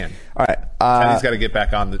 We can. All right. Teddy's got to get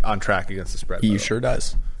back on track against the spread. He sure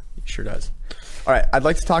does. He sure does. All right. I'd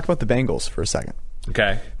like to talk about the Bengals for a second.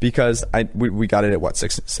 Okay. Because we got it at what,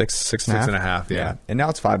 six and a half? 6.5, yeah. And now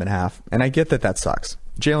it's 5.5. And I get that sucks.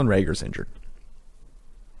 Jalen Reagor's injured.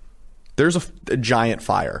 There's a giant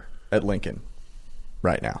fire at Lincoln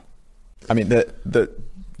right now. I mean, the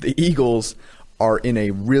Eagles are in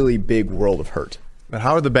a really big world of hurt. But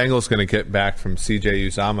how are the Bengals going to get back from C.J.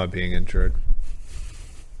 Uzomah being injured?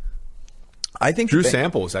 I think Drew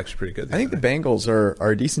Sample was actually pretty good. I think the Bengals are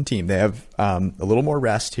a decent team. They have a little more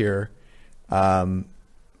rest here. Can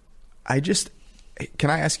I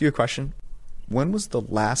ask you a question? When was the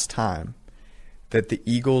last time that the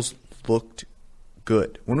Eagles looked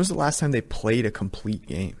good? When was the last time they played a complete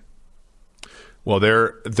game? Well,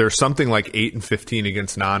 they're something like 8-15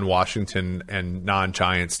 against non-Washington and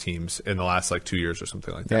non-Giants teams in the last 2 years or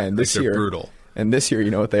something like that. Yeah, and this they're year, brutal. And this year,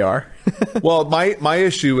 you know what they are? Well, my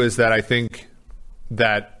issue is that I think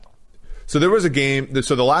that there was a game.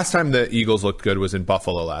 So the last time the Eagles looked good was in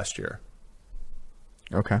Buffalo last year.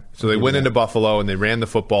 Okay. So they went into Buffalo and they ran the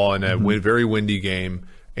football in a very windy game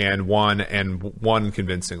and won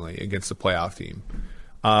convincingly against the playoff team.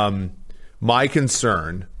 My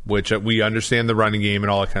concern, which we understand the running game and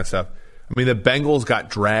all that kind of stuff, I mean, the Bengals got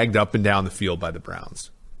dragged up and down the field by the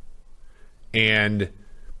Browns. And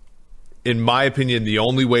in my opinion, the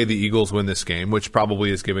only way the Eagles win this game, which probably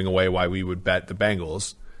is giving away why we would bet the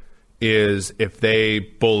Bengals, is if they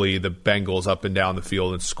bully the Bengals up and down the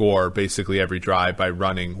field and score basically every drive by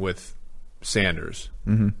running with Sanders.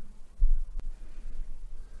 Mm-hmm.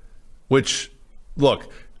 Which,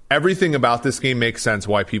 look, everything about this game makes sense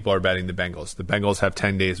why people are betting the Bengals. The Bengals have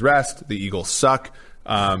 10 days rest. The Eagles suck.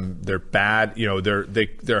 They're bad. They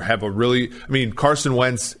have a really. I mean, Carson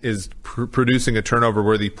Wentz is producing a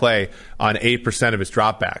turnover-worthy play on 8% of his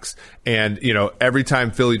dropbacks, and every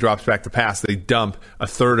time Philly drops back to pass, they dump a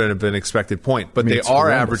third of an expected point. But they are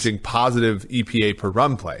averaging positive EPA per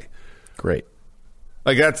run play. Great.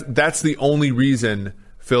 That's the only reason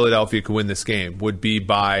Philadelphia could win this game would be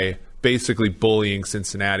by basically bullying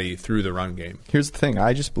Cincinnati through the run game. Here's the thing.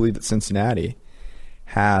 I just believe that Cincinnati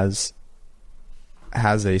has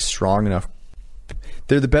a strong enough...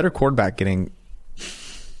 They're the better quarterback getting...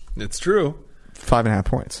 It's true. 5.5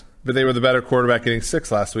 points. But they were the better quarterback getting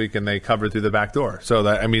 6 last week, and they covered through the back door. So,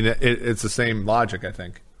 it's the same logic, I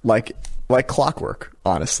think. Like clockwork,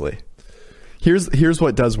 honestly. Here's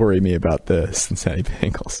what does worry me about the Cincinnati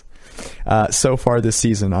Bengals. So far this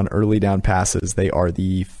season, on early down passes, they are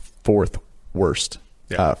the fifth worst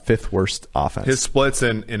offense. His splits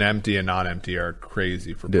in empty and non-empty are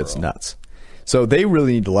crazy for Burrow. It's nuts. So they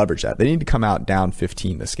really need to leverage that. They need to come out down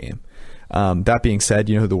 15 this game. That being said,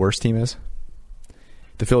 you know who the worst team is?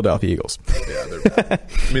 The Philadelphia Eagles. Yeah, they're bad.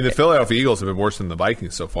 I mean, the Philadelphia Eagles have been worse than the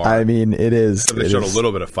Vikings so far. I mean, it is. They showed a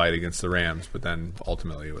little bit of fight against the Rams, but then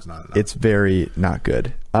ultimately it was not enough. It's very not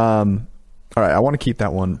good. All right, I want to keep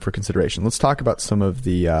that one for consideration. Let's talk about some of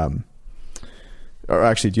the or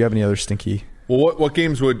actually, do you have any other stinky? Well, what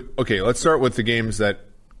games would... Okay, let's start with the games that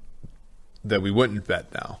we wouldn't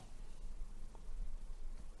bet now.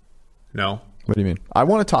 No? What do you mean? I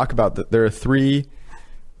want to talk about that. There are three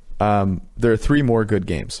more good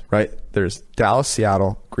games, right? There's Dallas,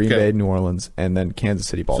 Seattle, Green Bay, New Orleans, and then Kansas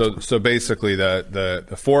City, Baltimore. So basically the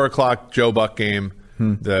 4 o'clock Joe Buck game,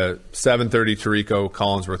 the 7:30 Tirico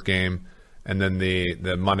Collinsworth game, and then the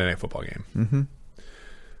Monday Night Football game.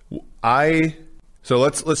 So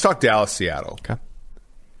let's talk Dallas, Seattle. Okay.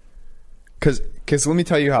 Because let me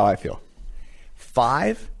tell you how I feel.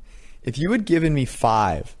 5, if you had given me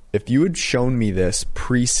 5, if you had shown me this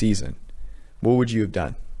preseason, what would you have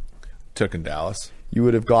done? Took in Dallas. You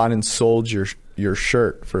would have gone and sold your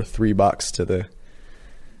shirt for $3 to the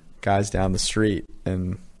guys down the street,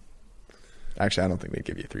 and actually, I don't think they'd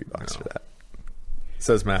give you $3 for that. It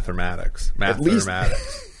says mathematics.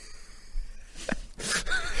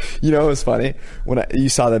 You know, it was funny when you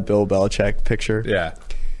saw that Bill Belichick picture. Yeah.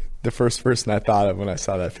 The first person I thought of when I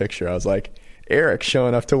saw that picture, I was like, Eric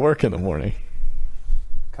showing up to work in the morning.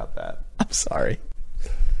 Cut that. I'm sorry.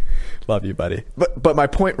 Love you, buddy. But my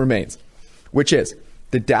point remains, which is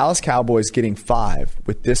the Dallas Cowboys getting 5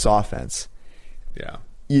 with this offense. Yeah.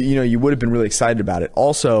 You know, you would have been really excited about it.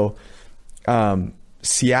 Also,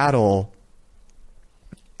 Seattle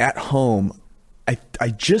at home, I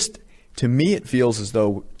just, to me, it feels as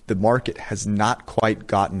though the market has not quite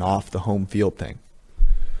gotten off the home field thing.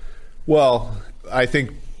 Well, I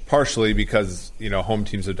think partially because, home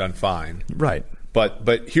teams have done fine. Right.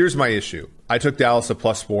 But here's my issue. I took Dallas a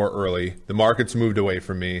 +4 early. The market's moved away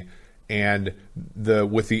from me. And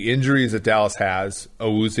with the injuries that Dallas has,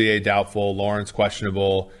 Awuzie doubtful, Lawrence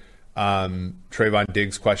questionable, Trayvon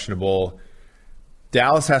Diggs questionable,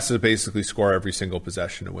 Dallas has to basically score every single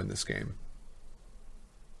possession to win this game.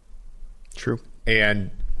 True.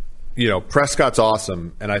 And, Prescott's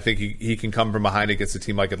awesome, and I think he can come from behind against a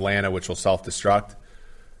team like Atlanta, which will self-destruct.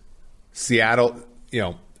 Seattle,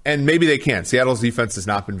 and maybe they can. Seattle's defense has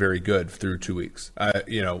not been very good through 2 weeks.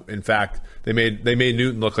 In fact, they made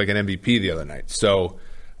Newton look like an MVP the other night. So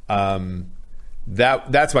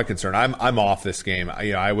that's my concern. I'm off this game.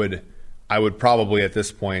 I would probably at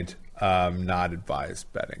this point not advise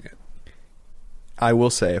betting it. I will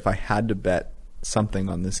say, if I had to bet something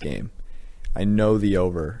on this game, I know the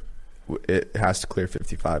over. It has to clear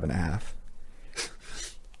 55.5.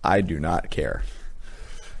 I do not care.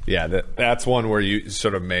 Yeah, that's one where you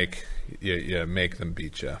sort of make them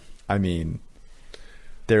beat you. I mean,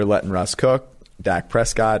 they're letting Russ cook. Dak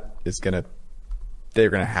Prescott they're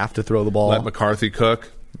gonna have to throw the ball. Let McCarthy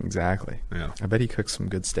cook. Exactly. Yeah. I bet he cooks some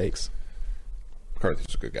good steaks.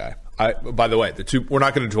 McCarthy's a good guy. By the way, we're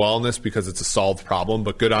not going to dwell on this because it's a solved problem,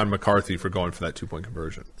 but good on McCarthy for going for that 2-point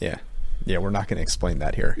conversion. Yeah. Yeah, we're not going to explain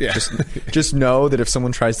that here. Yeah. Just know that if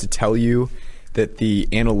someone tries to tell you that the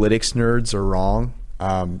analytics nerds are wrong,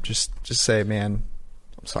 just say, man,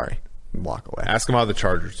 I'm sorry, and walk away. Ask them how the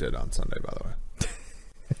Chargers did on Sunday, by the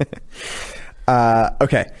way.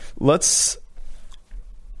 Okay, let's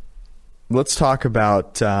talk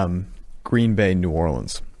about Green Bay, New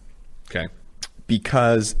Orleans. Okay.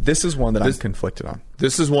 Because this is one that I'm conflicted on.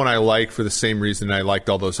 This is one I like for the same reason I liked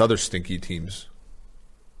all those other stinky teams.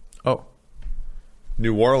 Oh.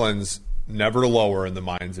 New Orleans, never lower in the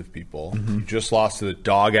minds of people. Mm-hmm. You just lost to the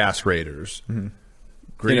dog-ass Raiders. Mm-hmm.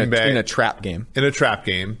 Green Bay. In a trap game. In a trap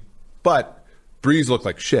game. But Breeze looked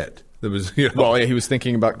like shit. There was, Well, yeah, he was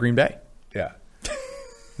thinking about Green Bay. Yeah.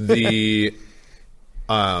 The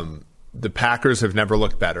Packers have never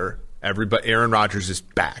looked better. But Aaron Rodgers is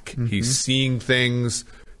back. Mm-hmm. He's seeing things.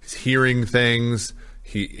 He's hearing things.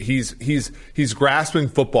 He's grasping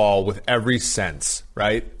football with every sense,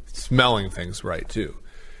 right? Smelling things right too.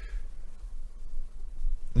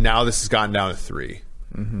 Now this has gotten down to 3.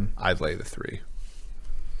 Mm-hmm. I'd lay the 3.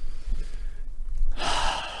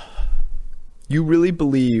 You really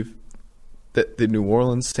believe that the New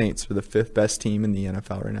Orleans Saints are the 5th best team in the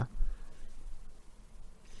NFL right now?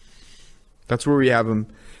 That's where we have them.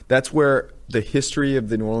 That's where the history of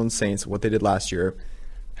the New Orleans Saints, what they did last year,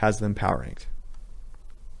 has them power ranked.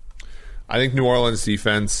 I think New Orleans'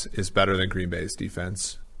 defense is better than Green Bay's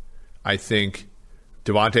defense. I think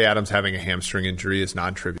Devontae Adams having a hamstring injury is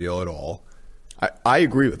non-trivial at all. I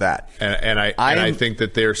agree with that. And I think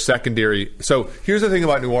that their secondary... So here's the thing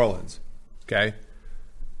about New Orleans, okay?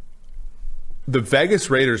 The Vegas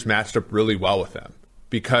Raiders matched up really well with them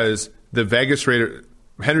because the Vegas Raiders...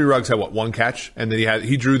 Henry Ruggs had one catch, and then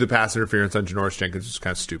he drew the pass interference on Janoris Jenkins, which is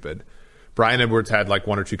kind of stupid. Brian Edwards had like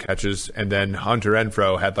 1 or 2 catches, and then Hunter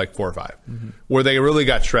Renfrow had like 4 or 5. Mm-hmm. Where they really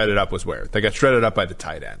got shredded up was where? They got shredded up by the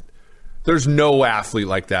tight end. There's no athlete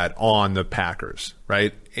like that on the Packers,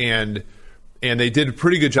 right? And they did a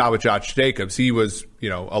pretty good job with Josh Jacobs. He was,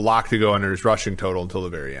 a lock to go under his rushing total until the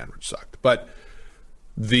very end, which sucked. But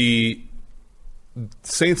the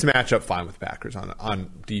Saints match up fine with the Packers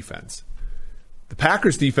on defense. The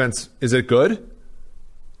Packers defense, is it good?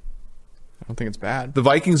 I don't think it's bad. The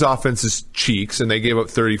Vikings offense is cheeks, and they gave up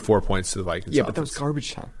 34 points to the Vikings offense. But that was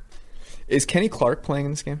garbage time. Is Kenny Clark playing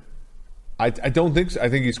in this game? I don't think so. I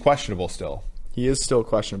think he's questionable still. He is still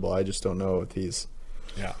questionable. I just don't know if he's...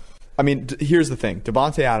 Yeah. I mean, here's the thing.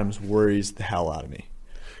 Devontae Adams worries the hell out of me.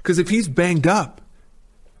 Because if he's banged up,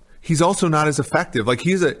 he's also not as effective. Like,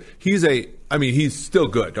 he's still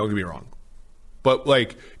good, don't get me wrong. But,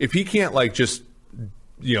 like, if he can't, like, just...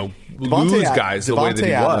 lose guys the way that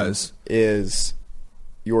he was. Is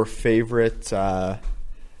your favorite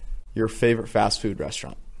fast food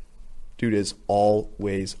restaurant. Dude is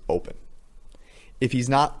always open. If he's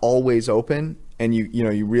not always open and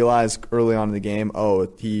you realize early on in the game,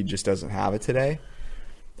 he just doesn't have it today,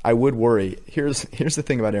 I would worry. Here's the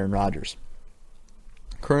thing about Aaron Rodgers.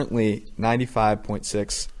 Currently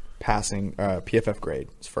 95.6 passing PFF grade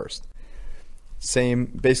is first.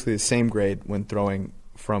 Basically the same grade when throwing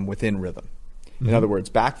from within rhythm. In other words,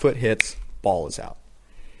 back foot hits, ball is out.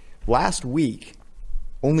 Last week,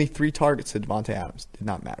 only 3 targets to Devontae Adams. Did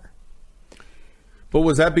not matter. But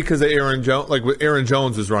was that because of Aaron Jones? Like, Aaron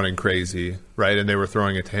Jones was running crazy, right? And they were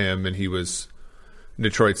throwing it to him, and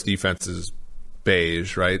Detroit's defense is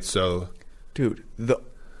beige, right? So, dude, the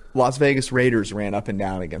Las Vegas Raiders ran up and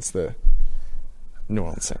down against the New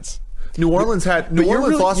Orleans Saints. New Orleans lost that game.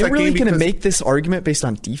 You're really going to make this argument based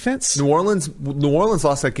on defense? New Orleans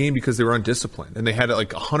lost that game because they were undisciplined, and they had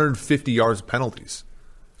like 150 yards of penalties.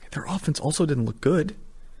 Their offense also didn't look good.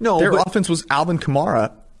 No, their offense was Alvin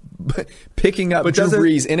Kamara picking up Drew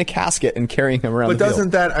Brees in a casket and carrying him around. But doesn't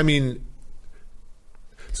that? I mean,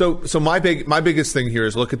 so my biggest thing here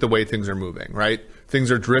is look at the way things are moving. Right,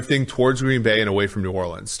 things are drifting towards Green Bay and away from New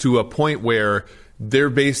Orleans to a point where they're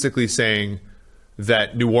basically saying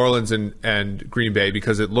that New Orleans and Green Bay,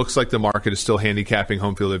 because it looks like the market is still handicapping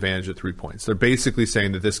home field advantage at 3 points. They're basically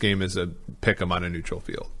saying that this game is a pick 'em on a neutral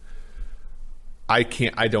field. I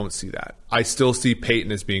don't see that. I still see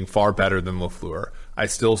Peyton as being far better than LaFleur. I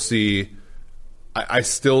still see,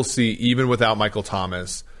 even without Michael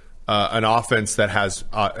Thomas, an offense that has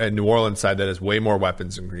a New Orleans side that has way more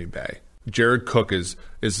weapons than Green Bay. Jared Cook is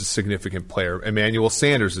a significant player. Emmanuel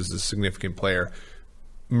Sanders is a significant player.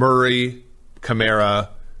 Murray, Kamara.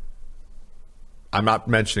 I'm not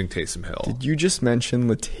mentioning Taysom Hill. Did you just mention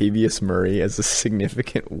Latavius Murray as a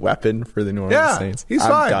significant weapon for the New Orleans Saints? He's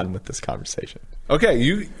fine. I'm done with this conversation.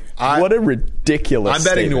 Okay, what a ridiculous I'm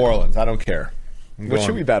betting statement. New Orleans. I don't care. What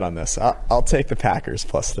should we bet on this? I'll take the Packers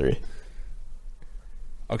 +3.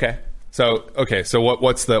 Okay. So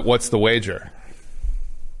what's the wager?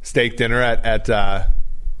 Steak dinner at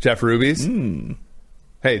Jeff Ruby's?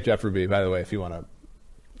 Hey, Jeff Ruby, by the way, if you want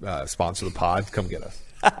to sponsor the pod, come get us.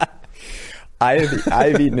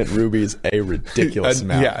 I've eaten at Ruby's a ridiculous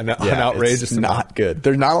amount. An outrageous it's amount. Not good.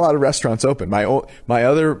 There's not a lot of restaurants open. My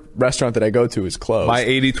other restaurant that I go to is closed. My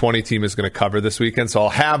 80-20 team is going to cover this weekend, so I'll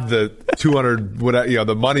have the 200,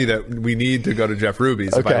 the money that we need to go to Jeff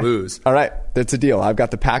Ruby's if I lose. All right, that's a deal. I've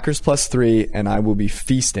got the Packers +3, and I will be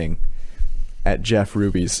feasting at Jeff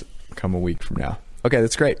Ruby's come a week from now. Okay,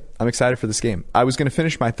 that's great. I'm excited for this game. I was going to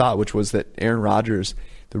finish my thought, which was that Aaron Rodgers,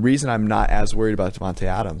 the reason I'm not as worried about Devontae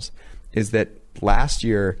Adams is that last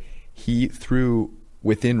year he threw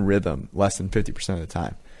within rhythm less than 50% of the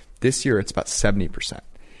time. This year it's about 70%.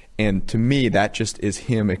 And to me, that just is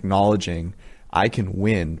him acknowledging I can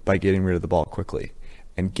win by getting rid of the ball quickly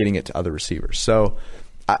and getting it to other receivers. So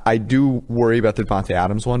I do worry about the Devontae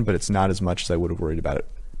Adams one, but it's not as much as I would have worried about it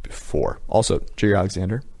before. Also, Jair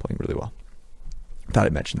Alexander playing really well. Thought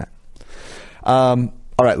I'd mention that. All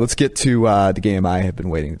right, let's get to the game I have been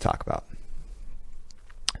waiting to talk about.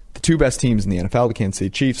 The two best teams in the NFL, the Kansas City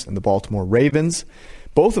Chiefs and the Baltimore Ravens,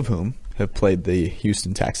 both of whom have played the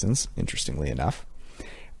Houston Texans, interestingly enough.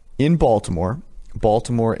 In Baltimore a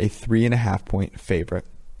 3.5-point favorite.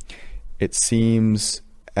 It seems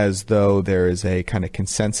as though there is a kind of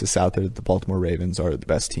consensus out there that the Baltimore Ravens are the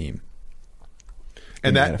best team.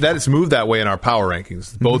 And that has moved that way in our power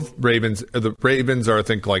rankings. Both the Ravens are, I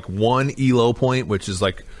think, like 1 ELO point, which is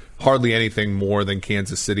like hardly anything more than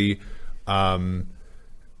Kansas City. But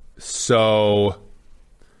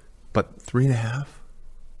 3.5?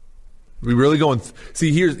 We really going?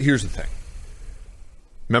 See, here's the thing.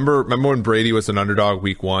 Remember when Brady was an underdog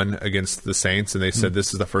week 1 against the Saints, and they said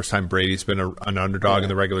this is the first time Brady's been an underdog in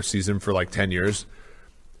the regular season for like 10 years?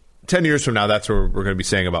 10 years from now, that's what we're going to be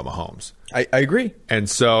saying about Mahomes. I agree. And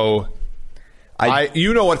so,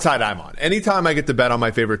 you know what side I'm on. Anytime I get to bet on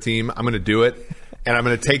my favorite team, I'm going to do it, and I'm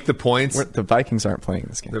going to take the points. The Vikings aren't playing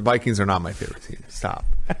this game. The Vikings are not my favorite team. Stop.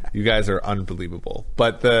 You guys are unbelievable.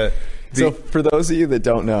 But so for those of you that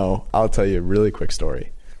don't know, I'll tell you a really quick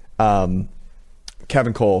story.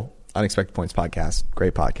 Kevin Cole, Unexpected Points podcast,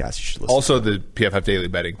 great podcast. You should listen. Also, the PFF Daily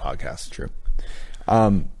Betting podcast. True.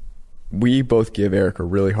 We both give Eric a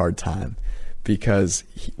really hard time because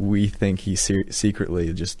we think he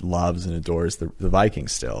secretly just loves and adores the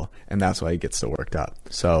Vikings still, and that's why he gets so worked up.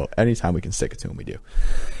 So anytime we can stick it to him, we do.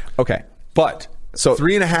 Okay, but so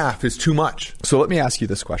 3.5 is too much. So let me ask you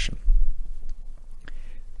this question.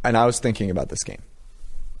 And I was thinking about this game,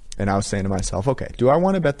 and I was saying to myself, okay, do I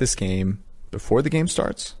want to bet this game before the game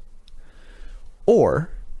starts? Or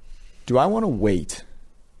do I want to wait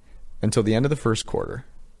until the end of the first quarter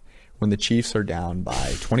when the Chiefs are down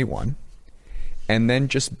by 21 and then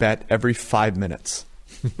just bet every 5 minutes?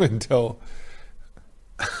 Until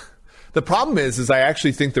the problem is I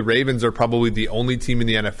actually think the Ravens are probably the only team in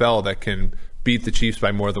the NFL that can beat the Chiefs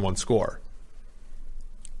by more than one score.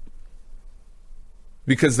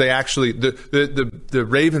 Because they actually the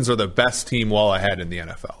Ravens are the best team well ahead in the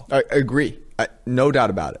NFL. I agree, no doubt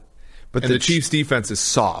about it. But the Chiefs' defense is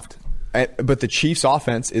soft. But the Chiefs'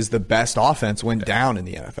 offense is the best offense when down in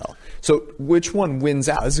the NFL. So which one wins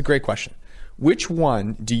out? This is a great question. Which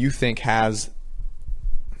one do you think has?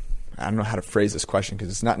 I don't know how to phrase this question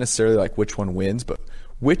because it's not necessarily like which one wins, but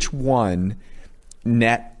which one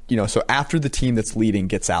so after the team that's leading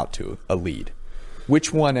gets out to a lead,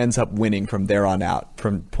 which one ends up winning from there on out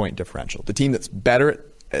from point differential? The team that's better,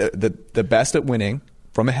 the best at winning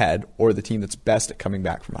from ahead, or the team that's best at coming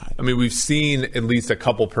back from behind? I mean, we've seen at least a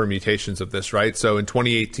couple permutations of this, right? So in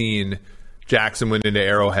 2018, Jackson went into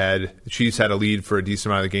Arrowhead. The Chiefs had a lead for a decent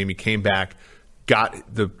amount of the game. He came back,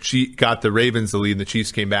 got the Ravens the lead, and the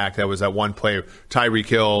Chiefs came back. That was that one play. Tyreek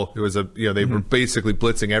Hill, they were basically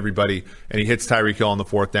blitzing everybody, and he hits Tyreek Hill on the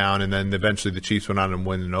 4th down, and then eventually the Chiefs went on and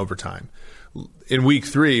win in overtime. In week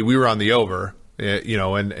 3, we were on the over,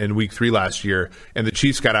 in week 3 last year, and the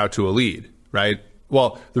Chiefs got out to a lead, right?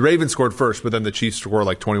 Well, the Ravens scored first, but then the Chiefs scored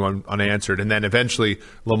like 21 unanswered. And then eventually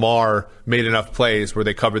Lamar made enough plays where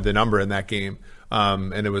they covered the number in that game.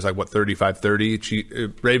 And it was like,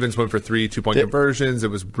 35-30. Ravens went for 3 2-point conversions. It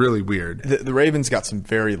was really weird. The Ravens got some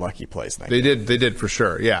very lucky plays in that game. They did for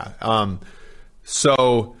sure, yeah.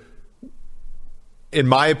 So in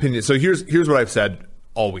my opinion, so here's what I've said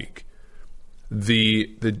all week.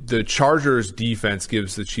 The Chargers defense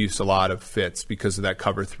gives the Chiefs a lot of fits because of that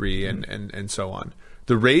cover 3 and so on.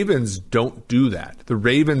 The Ravens don't do that. The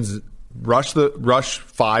Ravens rush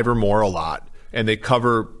 5 or more a lot, and they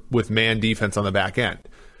cover with man defense on the back end.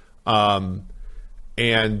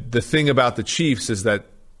 And the thing about the Chiefs is that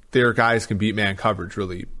their guys can beat man coverage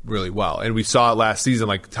really, really well. And we saw it last season.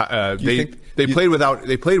 Like they played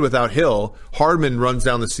without Hill. Hardman runs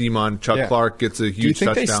down the seam on Chuck Clark, gets a huge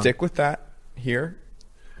touchdown. Do you think they stick with that here?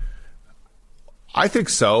 I think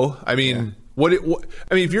so. I mean,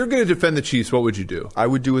 if you're going to defend the Chiefs, what would you do? I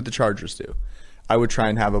would do what the Chargers do. I would try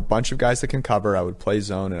and have a bunch of guys that can cover. I would play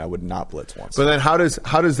zone, and I would not blitz once. But then how does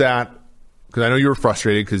that? Because I know you were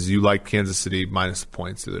frustrated because you liked Kansas City minus the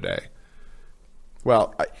points the other day.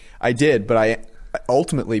 Well, I did, but I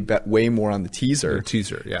ultimately bet way more on the teaser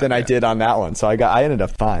than I did on that one. So I ended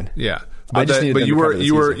up fine. Yeah. But you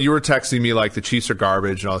were texting me like the Chiefs are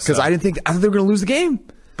garbage and all this stuff. Because I thought they were going to lose the game.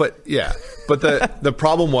 But the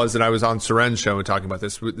problem was, and I was on Soren's show and talking about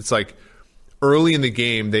this. It's like early in the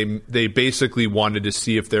game, they basically wanted to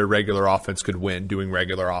see if their regular offense could win doing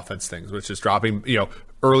regular offense things, which is dropping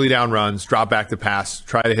early down runs, drop back to pass,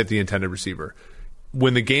 try to hit the intended receiver.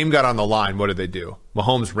 When the game got on the line, what did they do?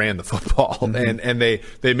 Mahomes ran the football, and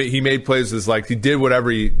he made plays as like he did whatever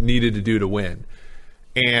he needed to do to win.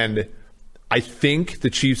 And I think the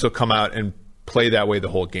Chiefs will come out and play that way the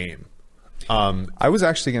whole game. I was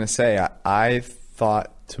actually going to say I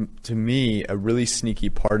thought to me a really sneaky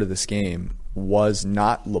part of this game was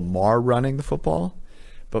not Lamar running the football,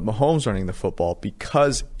 but Mahomes running the football,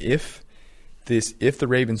 because if the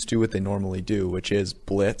Ravens do what they normally do, which is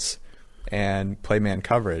blitz and play man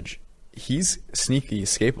coverage, he's sneaky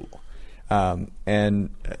escapable. What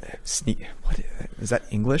is that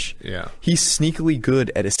English? Yeah. He's sneakily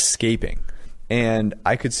good at escaping, and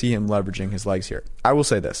I could see him leveraging his legs here. I will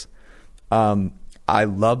say this. I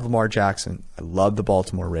love Lamar Jackson. I love the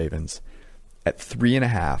Baltimore Ravens. At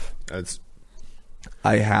 3.5,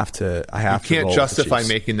 I have to. You can't justify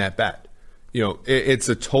making that bet. It's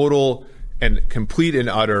a total and complete and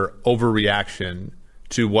utter overreaction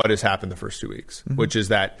to what has happened the first 2 weeks, which is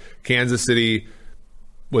that Kansas City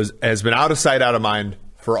has been out of sight, out of mind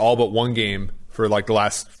for all but one game for like the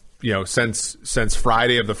last, since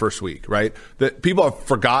Friday of the first week, right? That people have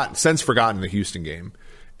forgotten the Houston game,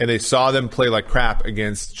 and they saw them play like crap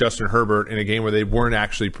against Justin Herbert in a game where they weren't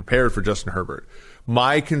actually prepared for Justin Herbert.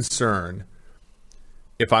 My concern,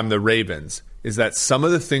 if I'm the Ravens, is that some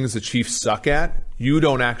of the things the Chiefs suck at, you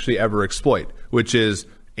don't actually ever exploit, which is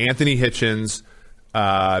Anthony Hitchens,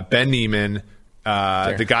 Ben Neiman,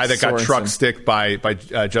 the guy that got truck sticked by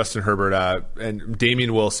Justin Herbert, and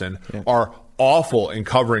Damian Wilson are awful in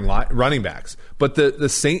covering running backs. But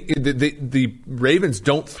the Ravens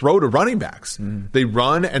don't throw to running backs. They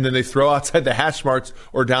run and then they throw outside the hash marks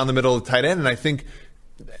or down the middle of the tight end. And I think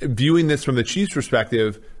viewing this from the Chiefs'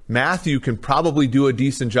 perspective, Matthew can probably do a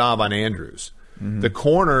decent job on Andrews. The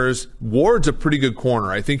corners, Ward's a pretty good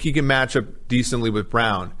corner. I think he can match up decently with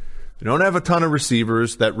Brown. They don't have a ton of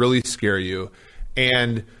receivers that really scare you.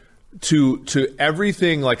 And to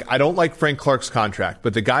everything, like, I don't like Frank Clark's contract,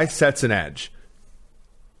 but the guy sets an edge.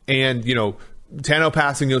 And, Tano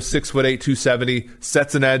passing, 6'8", 270,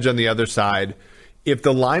 sets an edge on the other side. If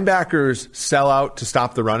the linebackers sell out to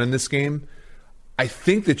stop the run in this game, I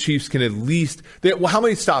think the Chiefs can at least... how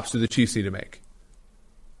many stops do the Chiefs need to make?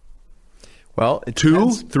 Well, it 2,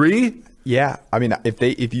 depends. 3? Yeah, I mean,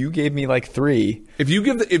 if you gave me like 3, if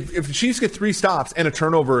the Chiefs get 3 stops and a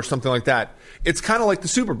turnover or something like that, it's kind of like the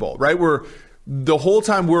Super Bowl, right? Where the whole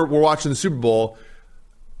time we're watching the Super Bowl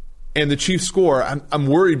and the Chiefs score, I'm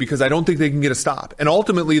worried because I don't think they can get a stop, and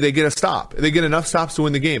ultimately they get a stop. They get enough stops to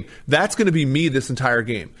win the game. That's going to be me this entire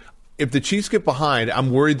game. If the Chiefs get behind,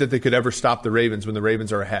 I'm worried that they could ever stop the Ravens when the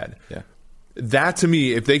Ravens are ahead. Yeah, that to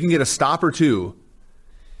me, if they can get a stop or two.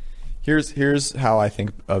 Here's how I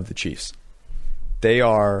think of the Chiefs.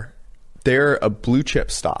 They're a blue chip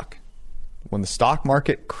stock. When the stock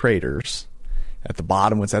market craters at the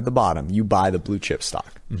bottom, what's at the bottom, you buy the blue chip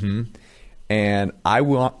stock. And I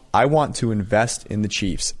want to invest in the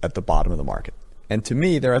Chiefs at the bottom of the market. And to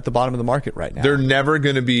me, they're at the bottom of the market right now. They're never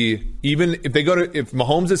going to be, even if if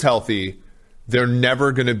Mahomes is healthy, they're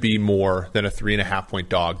never going to be more than a 3.5 point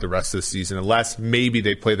dog the rest of the season, unless maybe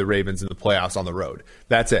they play the Ravens in the playoffs on the road.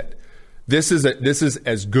 That's it. This is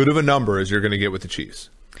as good of a number as you're going to get with the Chiefs.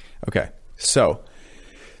 Okay. So,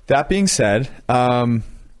 that being said, do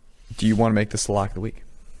you want to make this the lock of the week?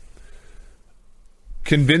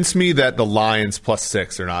 Convince me that the Lions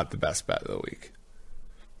 +6 are not the best bet of the week.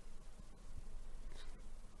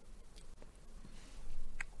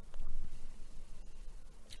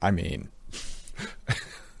 I mean,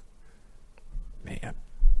 man,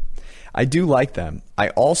 I do like them. I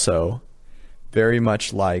also very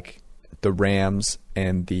much like the Rams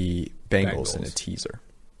and the Bengals in a teaser.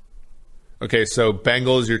 Okay, so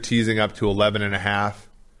Bengals you're teasing up to 11.5.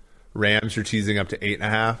 Rams you're teasing up to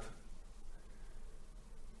 8.5.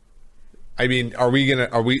 I mean,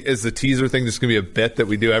 is the teaser thing just gonna be a bit that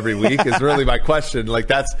we do every week? Is really my question. Like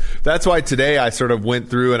that's why today I sort of went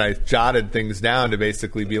through and I jotted things down to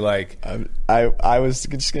basically be like, I was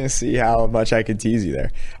just gonna see how much I could tease you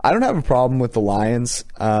there. I don't have a problem with the Lions.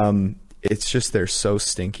 It's just they're so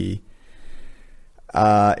stinky.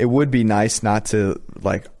 It would be nice not to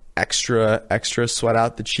like extra sweat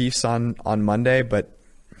out the Chiefs on Monday, but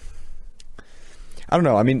I don't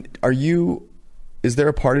know. I mean, is there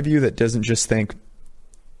a part of you that doesn't just think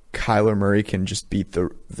Kyler Murray can just beat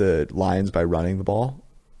the Lions by running the ball?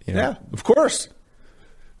 Yeah, of course.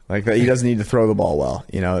 Like that, he doesn't need to throw the ball well.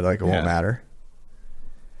 Like it won't matter.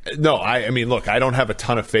 No, I mean, look, I don't have a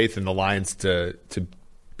ton of faith in the Lions to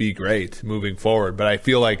be great moving forward, but I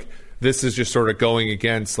feel like this is just sort of going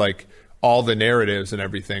against like all the narratives and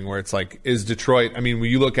everything where it's like, is Detroit, I mean, when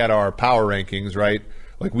you look at our power rankings, right?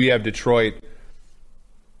 Like we have Detroit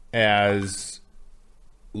as,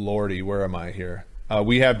 Lordy, where am I here?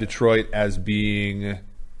 We have Detroit as being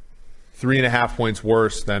 3.5 points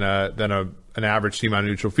worse than an average team on a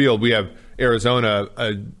neutral field. We have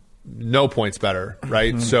Arizona no points better,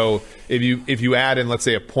 right? So if you add in, let's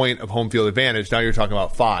say, a point of home field advantage, now you're talking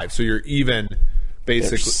about 5. So you're even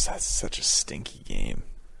basically. That's such a stinky game.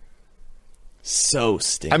 So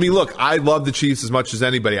stinky. I mean, look, I love the Chiefs as much as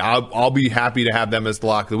anybody. I'll be happy to have them as the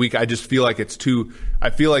lock of the week. I just feel like I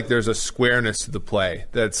feel like there's a squareness to the play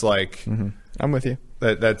that's like. I'm with you.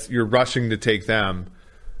 That's you're rushing to take them.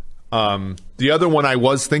 The other one I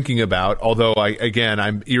was thinking about, although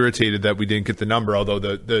I'm irritated that we didn't get the number, although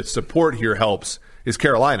the support here helps, is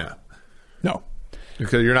Carolina. No.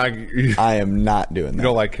 Because you're not. I am not doing that. You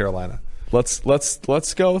don't like Carolina. Let's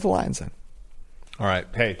go with the Lions then. All right.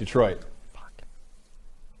 Hey, Detroit.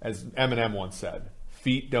 As Eminem once said,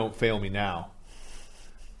 "Feet don't fail me now."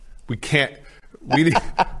 We can't. We need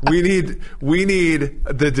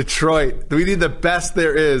the Detroit. We need the best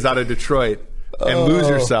there is out of Detroit. And Lose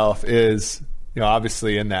Yourself is,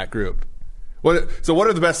 obviously in that group. So what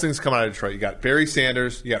are the best things coming out of Detroit? You got Barry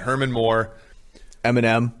Sanders, you got Herman Moore,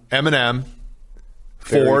 Eminem,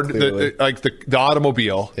 Ford, the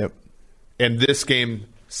automobile. Yep. And this game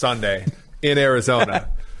Sunday in Arizona.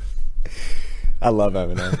 I love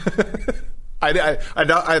Eminem.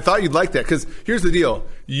 I thought you'd like that because here's the deal.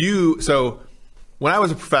 So when I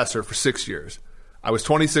was a professor for 6 years, I was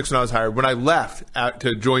 26 when I was hired. When I left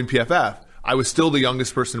to join PFF, I was still the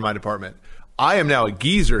youngest person in my department. I am now a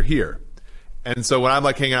geezer here. And so when I'm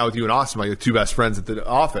like hanging out with you and Austin, my two best friends at the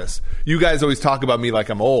office, you guys always talk about me like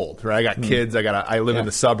I'm old, right? I got kids. I live in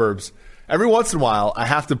the suburbs. Every once in a while, I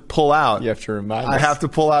have to pull out. You have to remind us. I have to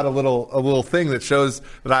pull out a little thing that shows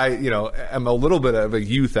that I, am a little bit of a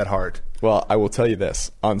youth at heart. Well, I will tell you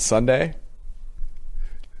this. On Sunday,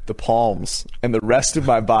 the palms and the rest of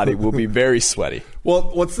my body will be very sweaty.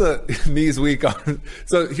 Well, what's the knees weak on?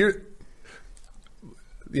 So here,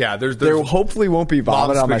 there hopefully won't be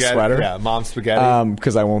vomit on my sweater. Yeah, mom spaghetti.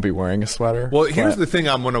 Because I won't be wearing a sweater. Well, here's the thing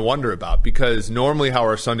I'm going to wonder about, because normally how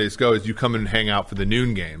our Sundays go is you come and hang out for the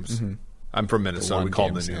noon games. Mm-hmm. I'm from Minnesota. We call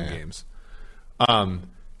them the noon games. And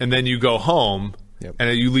then you go home,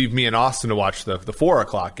 and you leave me and Austin to watch the 4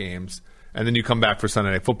 o'clock games, and then you come back for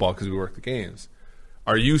Sunday Night Football because we work the games.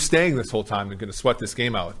 Are you staying this whole time and going to sweat this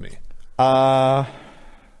game out with me?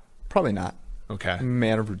 Probably not. Okay. I'm a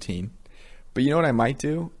man of routine. But you know what I might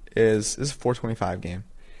do is, this is a 4:25 game.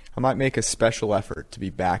 I might make a special effort to be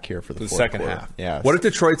back here for the second quarter. half. Yeah. What if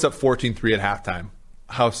Detroit's up 14-3 at halftime?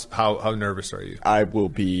 How nervous are you? I'll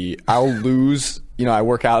lose. I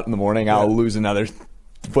work out in the morning. I'll lose another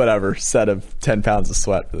set of 10 pounds of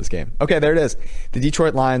sweat for this game. Okay, there it is. The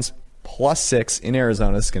Detroit Lions +6 in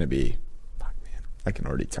Arizona is going to be, I can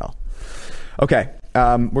already tell. Okay,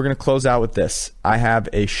 we're going to close out with this. I have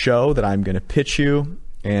a show that I'm going to pitch you,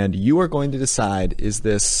 and you are going to decide, is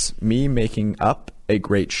this me making up a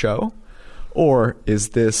great show, or is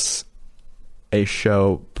this a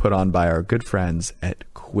show put on by our good friends at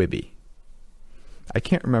Quibi? I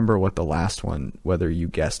can't remember what the last one, whether you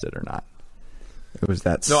guessed it or not. It was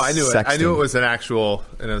that. No, I knew it. I knew it was an actual,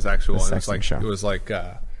 and it was actual. It was like show. It was like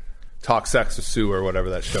Talk Sex with Sue or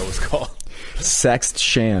whatever that show was called. Sext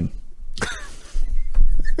Shan.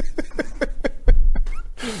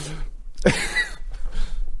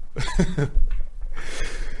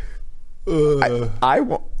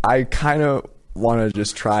 I kind of want to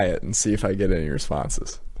just try it and see if I get any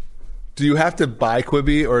responses. Do you have to buy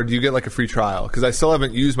Quibi, or do you get like a free trial? Because I still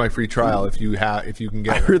haven't used my free trial. If you can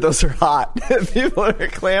get, I heard those are hot. People are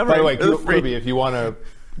clamoring. By the way, Quibi, if you want to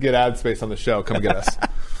get ad space on the show, come get us.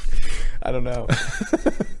 I don't know.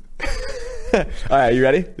 All right, you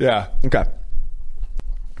ready? Yeah. Okay.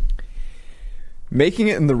 Making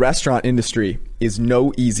it in the restaurant industry is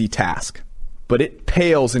no easy task, but it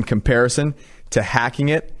pales in comparison to hacking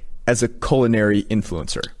it as a culinary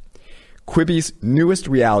influencer. Quibi's newest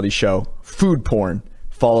reality show, Food Porn,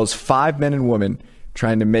 follows 5 men and women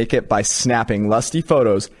trying to make it by snapping lusty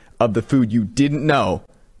photos of the food you didn't know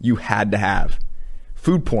you had to have.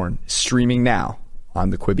 Food Porn, streaming now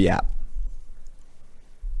on the Quibi app.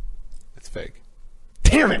 It's fake.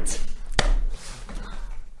 Damn it!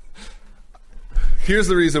 Here's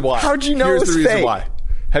the reason why. How'd you know Here's it was the reason fake? why.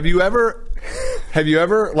 Have you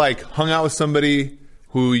ever like hung out with somebody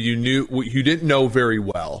who you didn't know very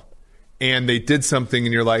well, and they did something,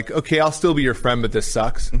 and you're like, okay, I'll still be your friend, but this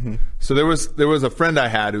sucks. Mm-hmm. So there was a friend I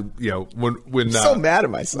had who, when I'm so mad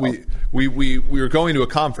at myself. We were going to a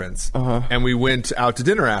conference, and we went out to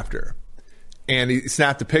dinner after, and he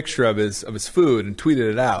snapped a picture of his food and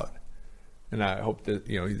tweeted it out. And I hope that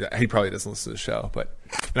he probably doesn't listen to the show, but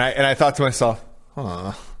and I thought to myself,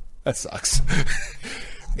 that sucks.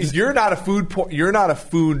 You're not a food tweeter.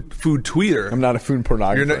 I'm not a food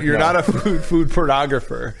pornographer. You're not a food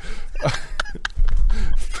pornographer.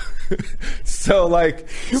 So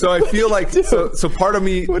I feel like so part of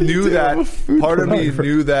me knew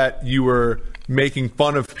that you were making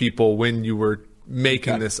fun of people when you were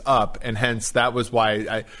making this up, and hence that was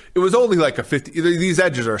why it was only like a 50. These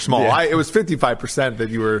edges are small. Yeah. It was 55% that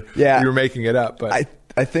you were making it up, but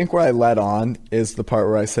I think where I led on is the part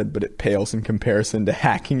where I said, but it pales in comparison to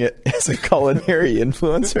hacking it as a culinary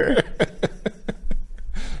influencer.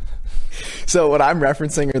 So what I'm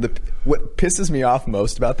referencing are what pisses me off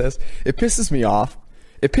most about this. It pisses me off.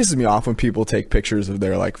 it pisses me off when people take pictures of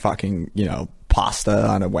their like fucking, pasta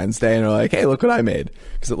on a Wednesday and are like, hey, look what I made,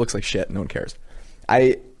 because it looks like shit and no one cares.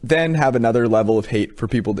 I then have another level of hate for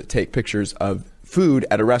people that take pictures of food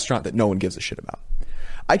at a restaurant that no one gives a shit about.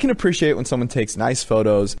 I can appreciate when someone takes nice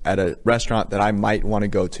photos at a restaurant that I might want to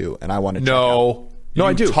go to and I want to check out. No,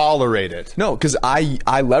 I do. Tolerate it. No, because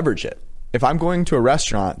I leverage it. If I'm going to a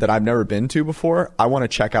restaurant that I've never been to before, I want to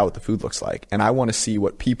check out what the food looks like. And I want to see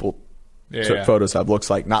what people took photos of looks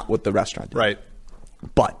like, not what the restaurant did. Right.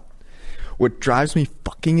 But what drives me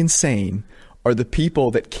fucking insane are the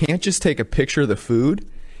people that can't just take a picture of the food.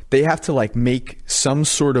 They have to like make some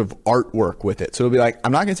sort of artwork with it. So it'll be like,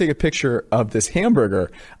 I'm not going to take a picture of this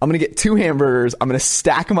hamburger. I'm going to get 2 hamburgers. I'm going to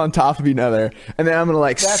stack them on top of each other. And then I'm going to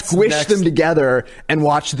like squish them together and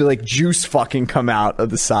watch the like juice fucking come out of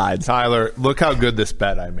the sides. Tyler, look how good this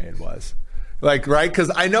bet I made was. Like, right?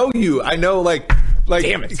 Because I know you. I know like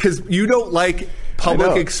damn it. Because you don't like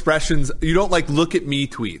public expressions. You don't like look at me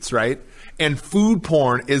tweets, right? And food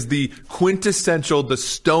porn is the quintessential, the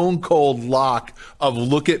stone cold lock of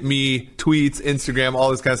look at me tweets, Instagram, all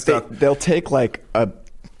this kind of stuff. They'll take like a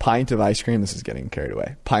pint of ice cream. This is getting carried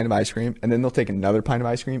away. Pint of ice cream. And then they'll take another pint of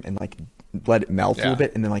ice cream and like let it melt a little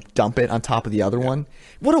bit and then like dump it on top of the other one.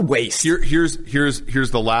 What a waste. Here's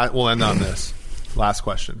the last, we'll end on this. Last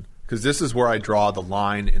question. Because this is where I draw the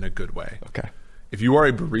line in a good way. Okay. If you are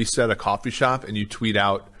a barista at a coffee shop and you tweet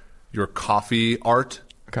out your coffee art,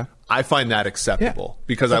 okay, I find that acceptable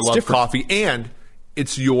because I love coffee and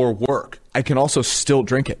it's your work. I can also still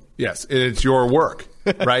drink it. Yes, and it's your work,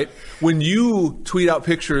 right? When you tweet out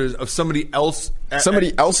pictures of somebody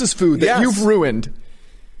else's food that you've ruined.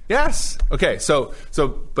 Yes. Okay, so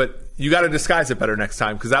but you got to disguise it better next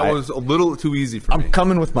time because that was a little too easy for me. I'm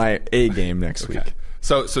coming with my A game next week.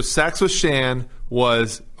 So Sex with Shan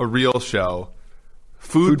was a real show.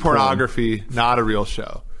 Food pornography, not a real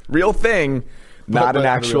show. Real thing. Not an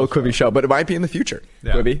actual Quibi show, but it might be in the future.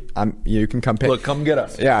 Yeah. Quibi, you can come pick. Look, come get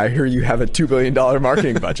us. Yeah, I hear you have a $2 billion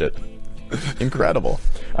marketing budget. Incredible.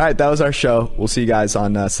 All right, that was our show. We'll see you guys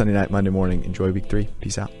on Sunday night, Monday morning. Enjoy week 3.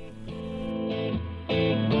 Peace out.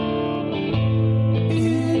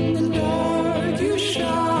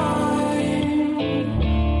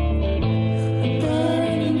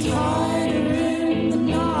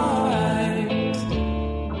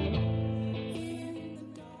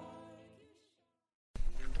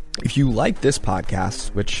 If you like this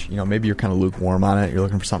podcast, which, maybe you're kind of lukewarm on it, you're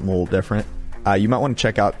looking for something a little different, you might want to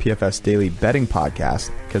check out PFF's Daily Betting Podcast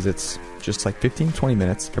because it's just like 15, 20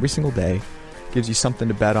 minutes every single day. Gives you something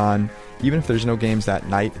to bet on. Even if there's no games that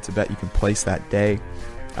night, it's a bet you can place that day.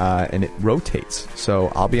 And it rotates. So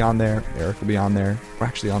I'll be on there. Eric will be on there. We're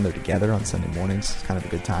actually on there together on Sunday mornings. It's kind of a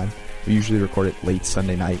good time. We usually record it late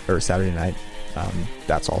Sunday night or Saturday night.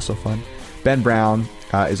 That's also fun. Ben Brown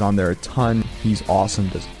is on there a ton. He's awesome.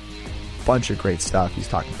 Does bunch of great stuff. He's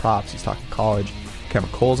talking props, he's talking college. Kevin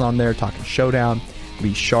Cole's on there talking Showdown.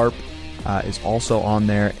 Lee Sharp is also on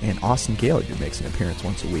there, and Austin Gaillard makes an appearance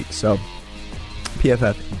once a week. So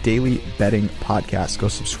PFF Daily Betting Podcast, go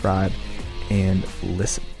subscribe and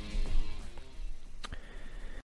listen.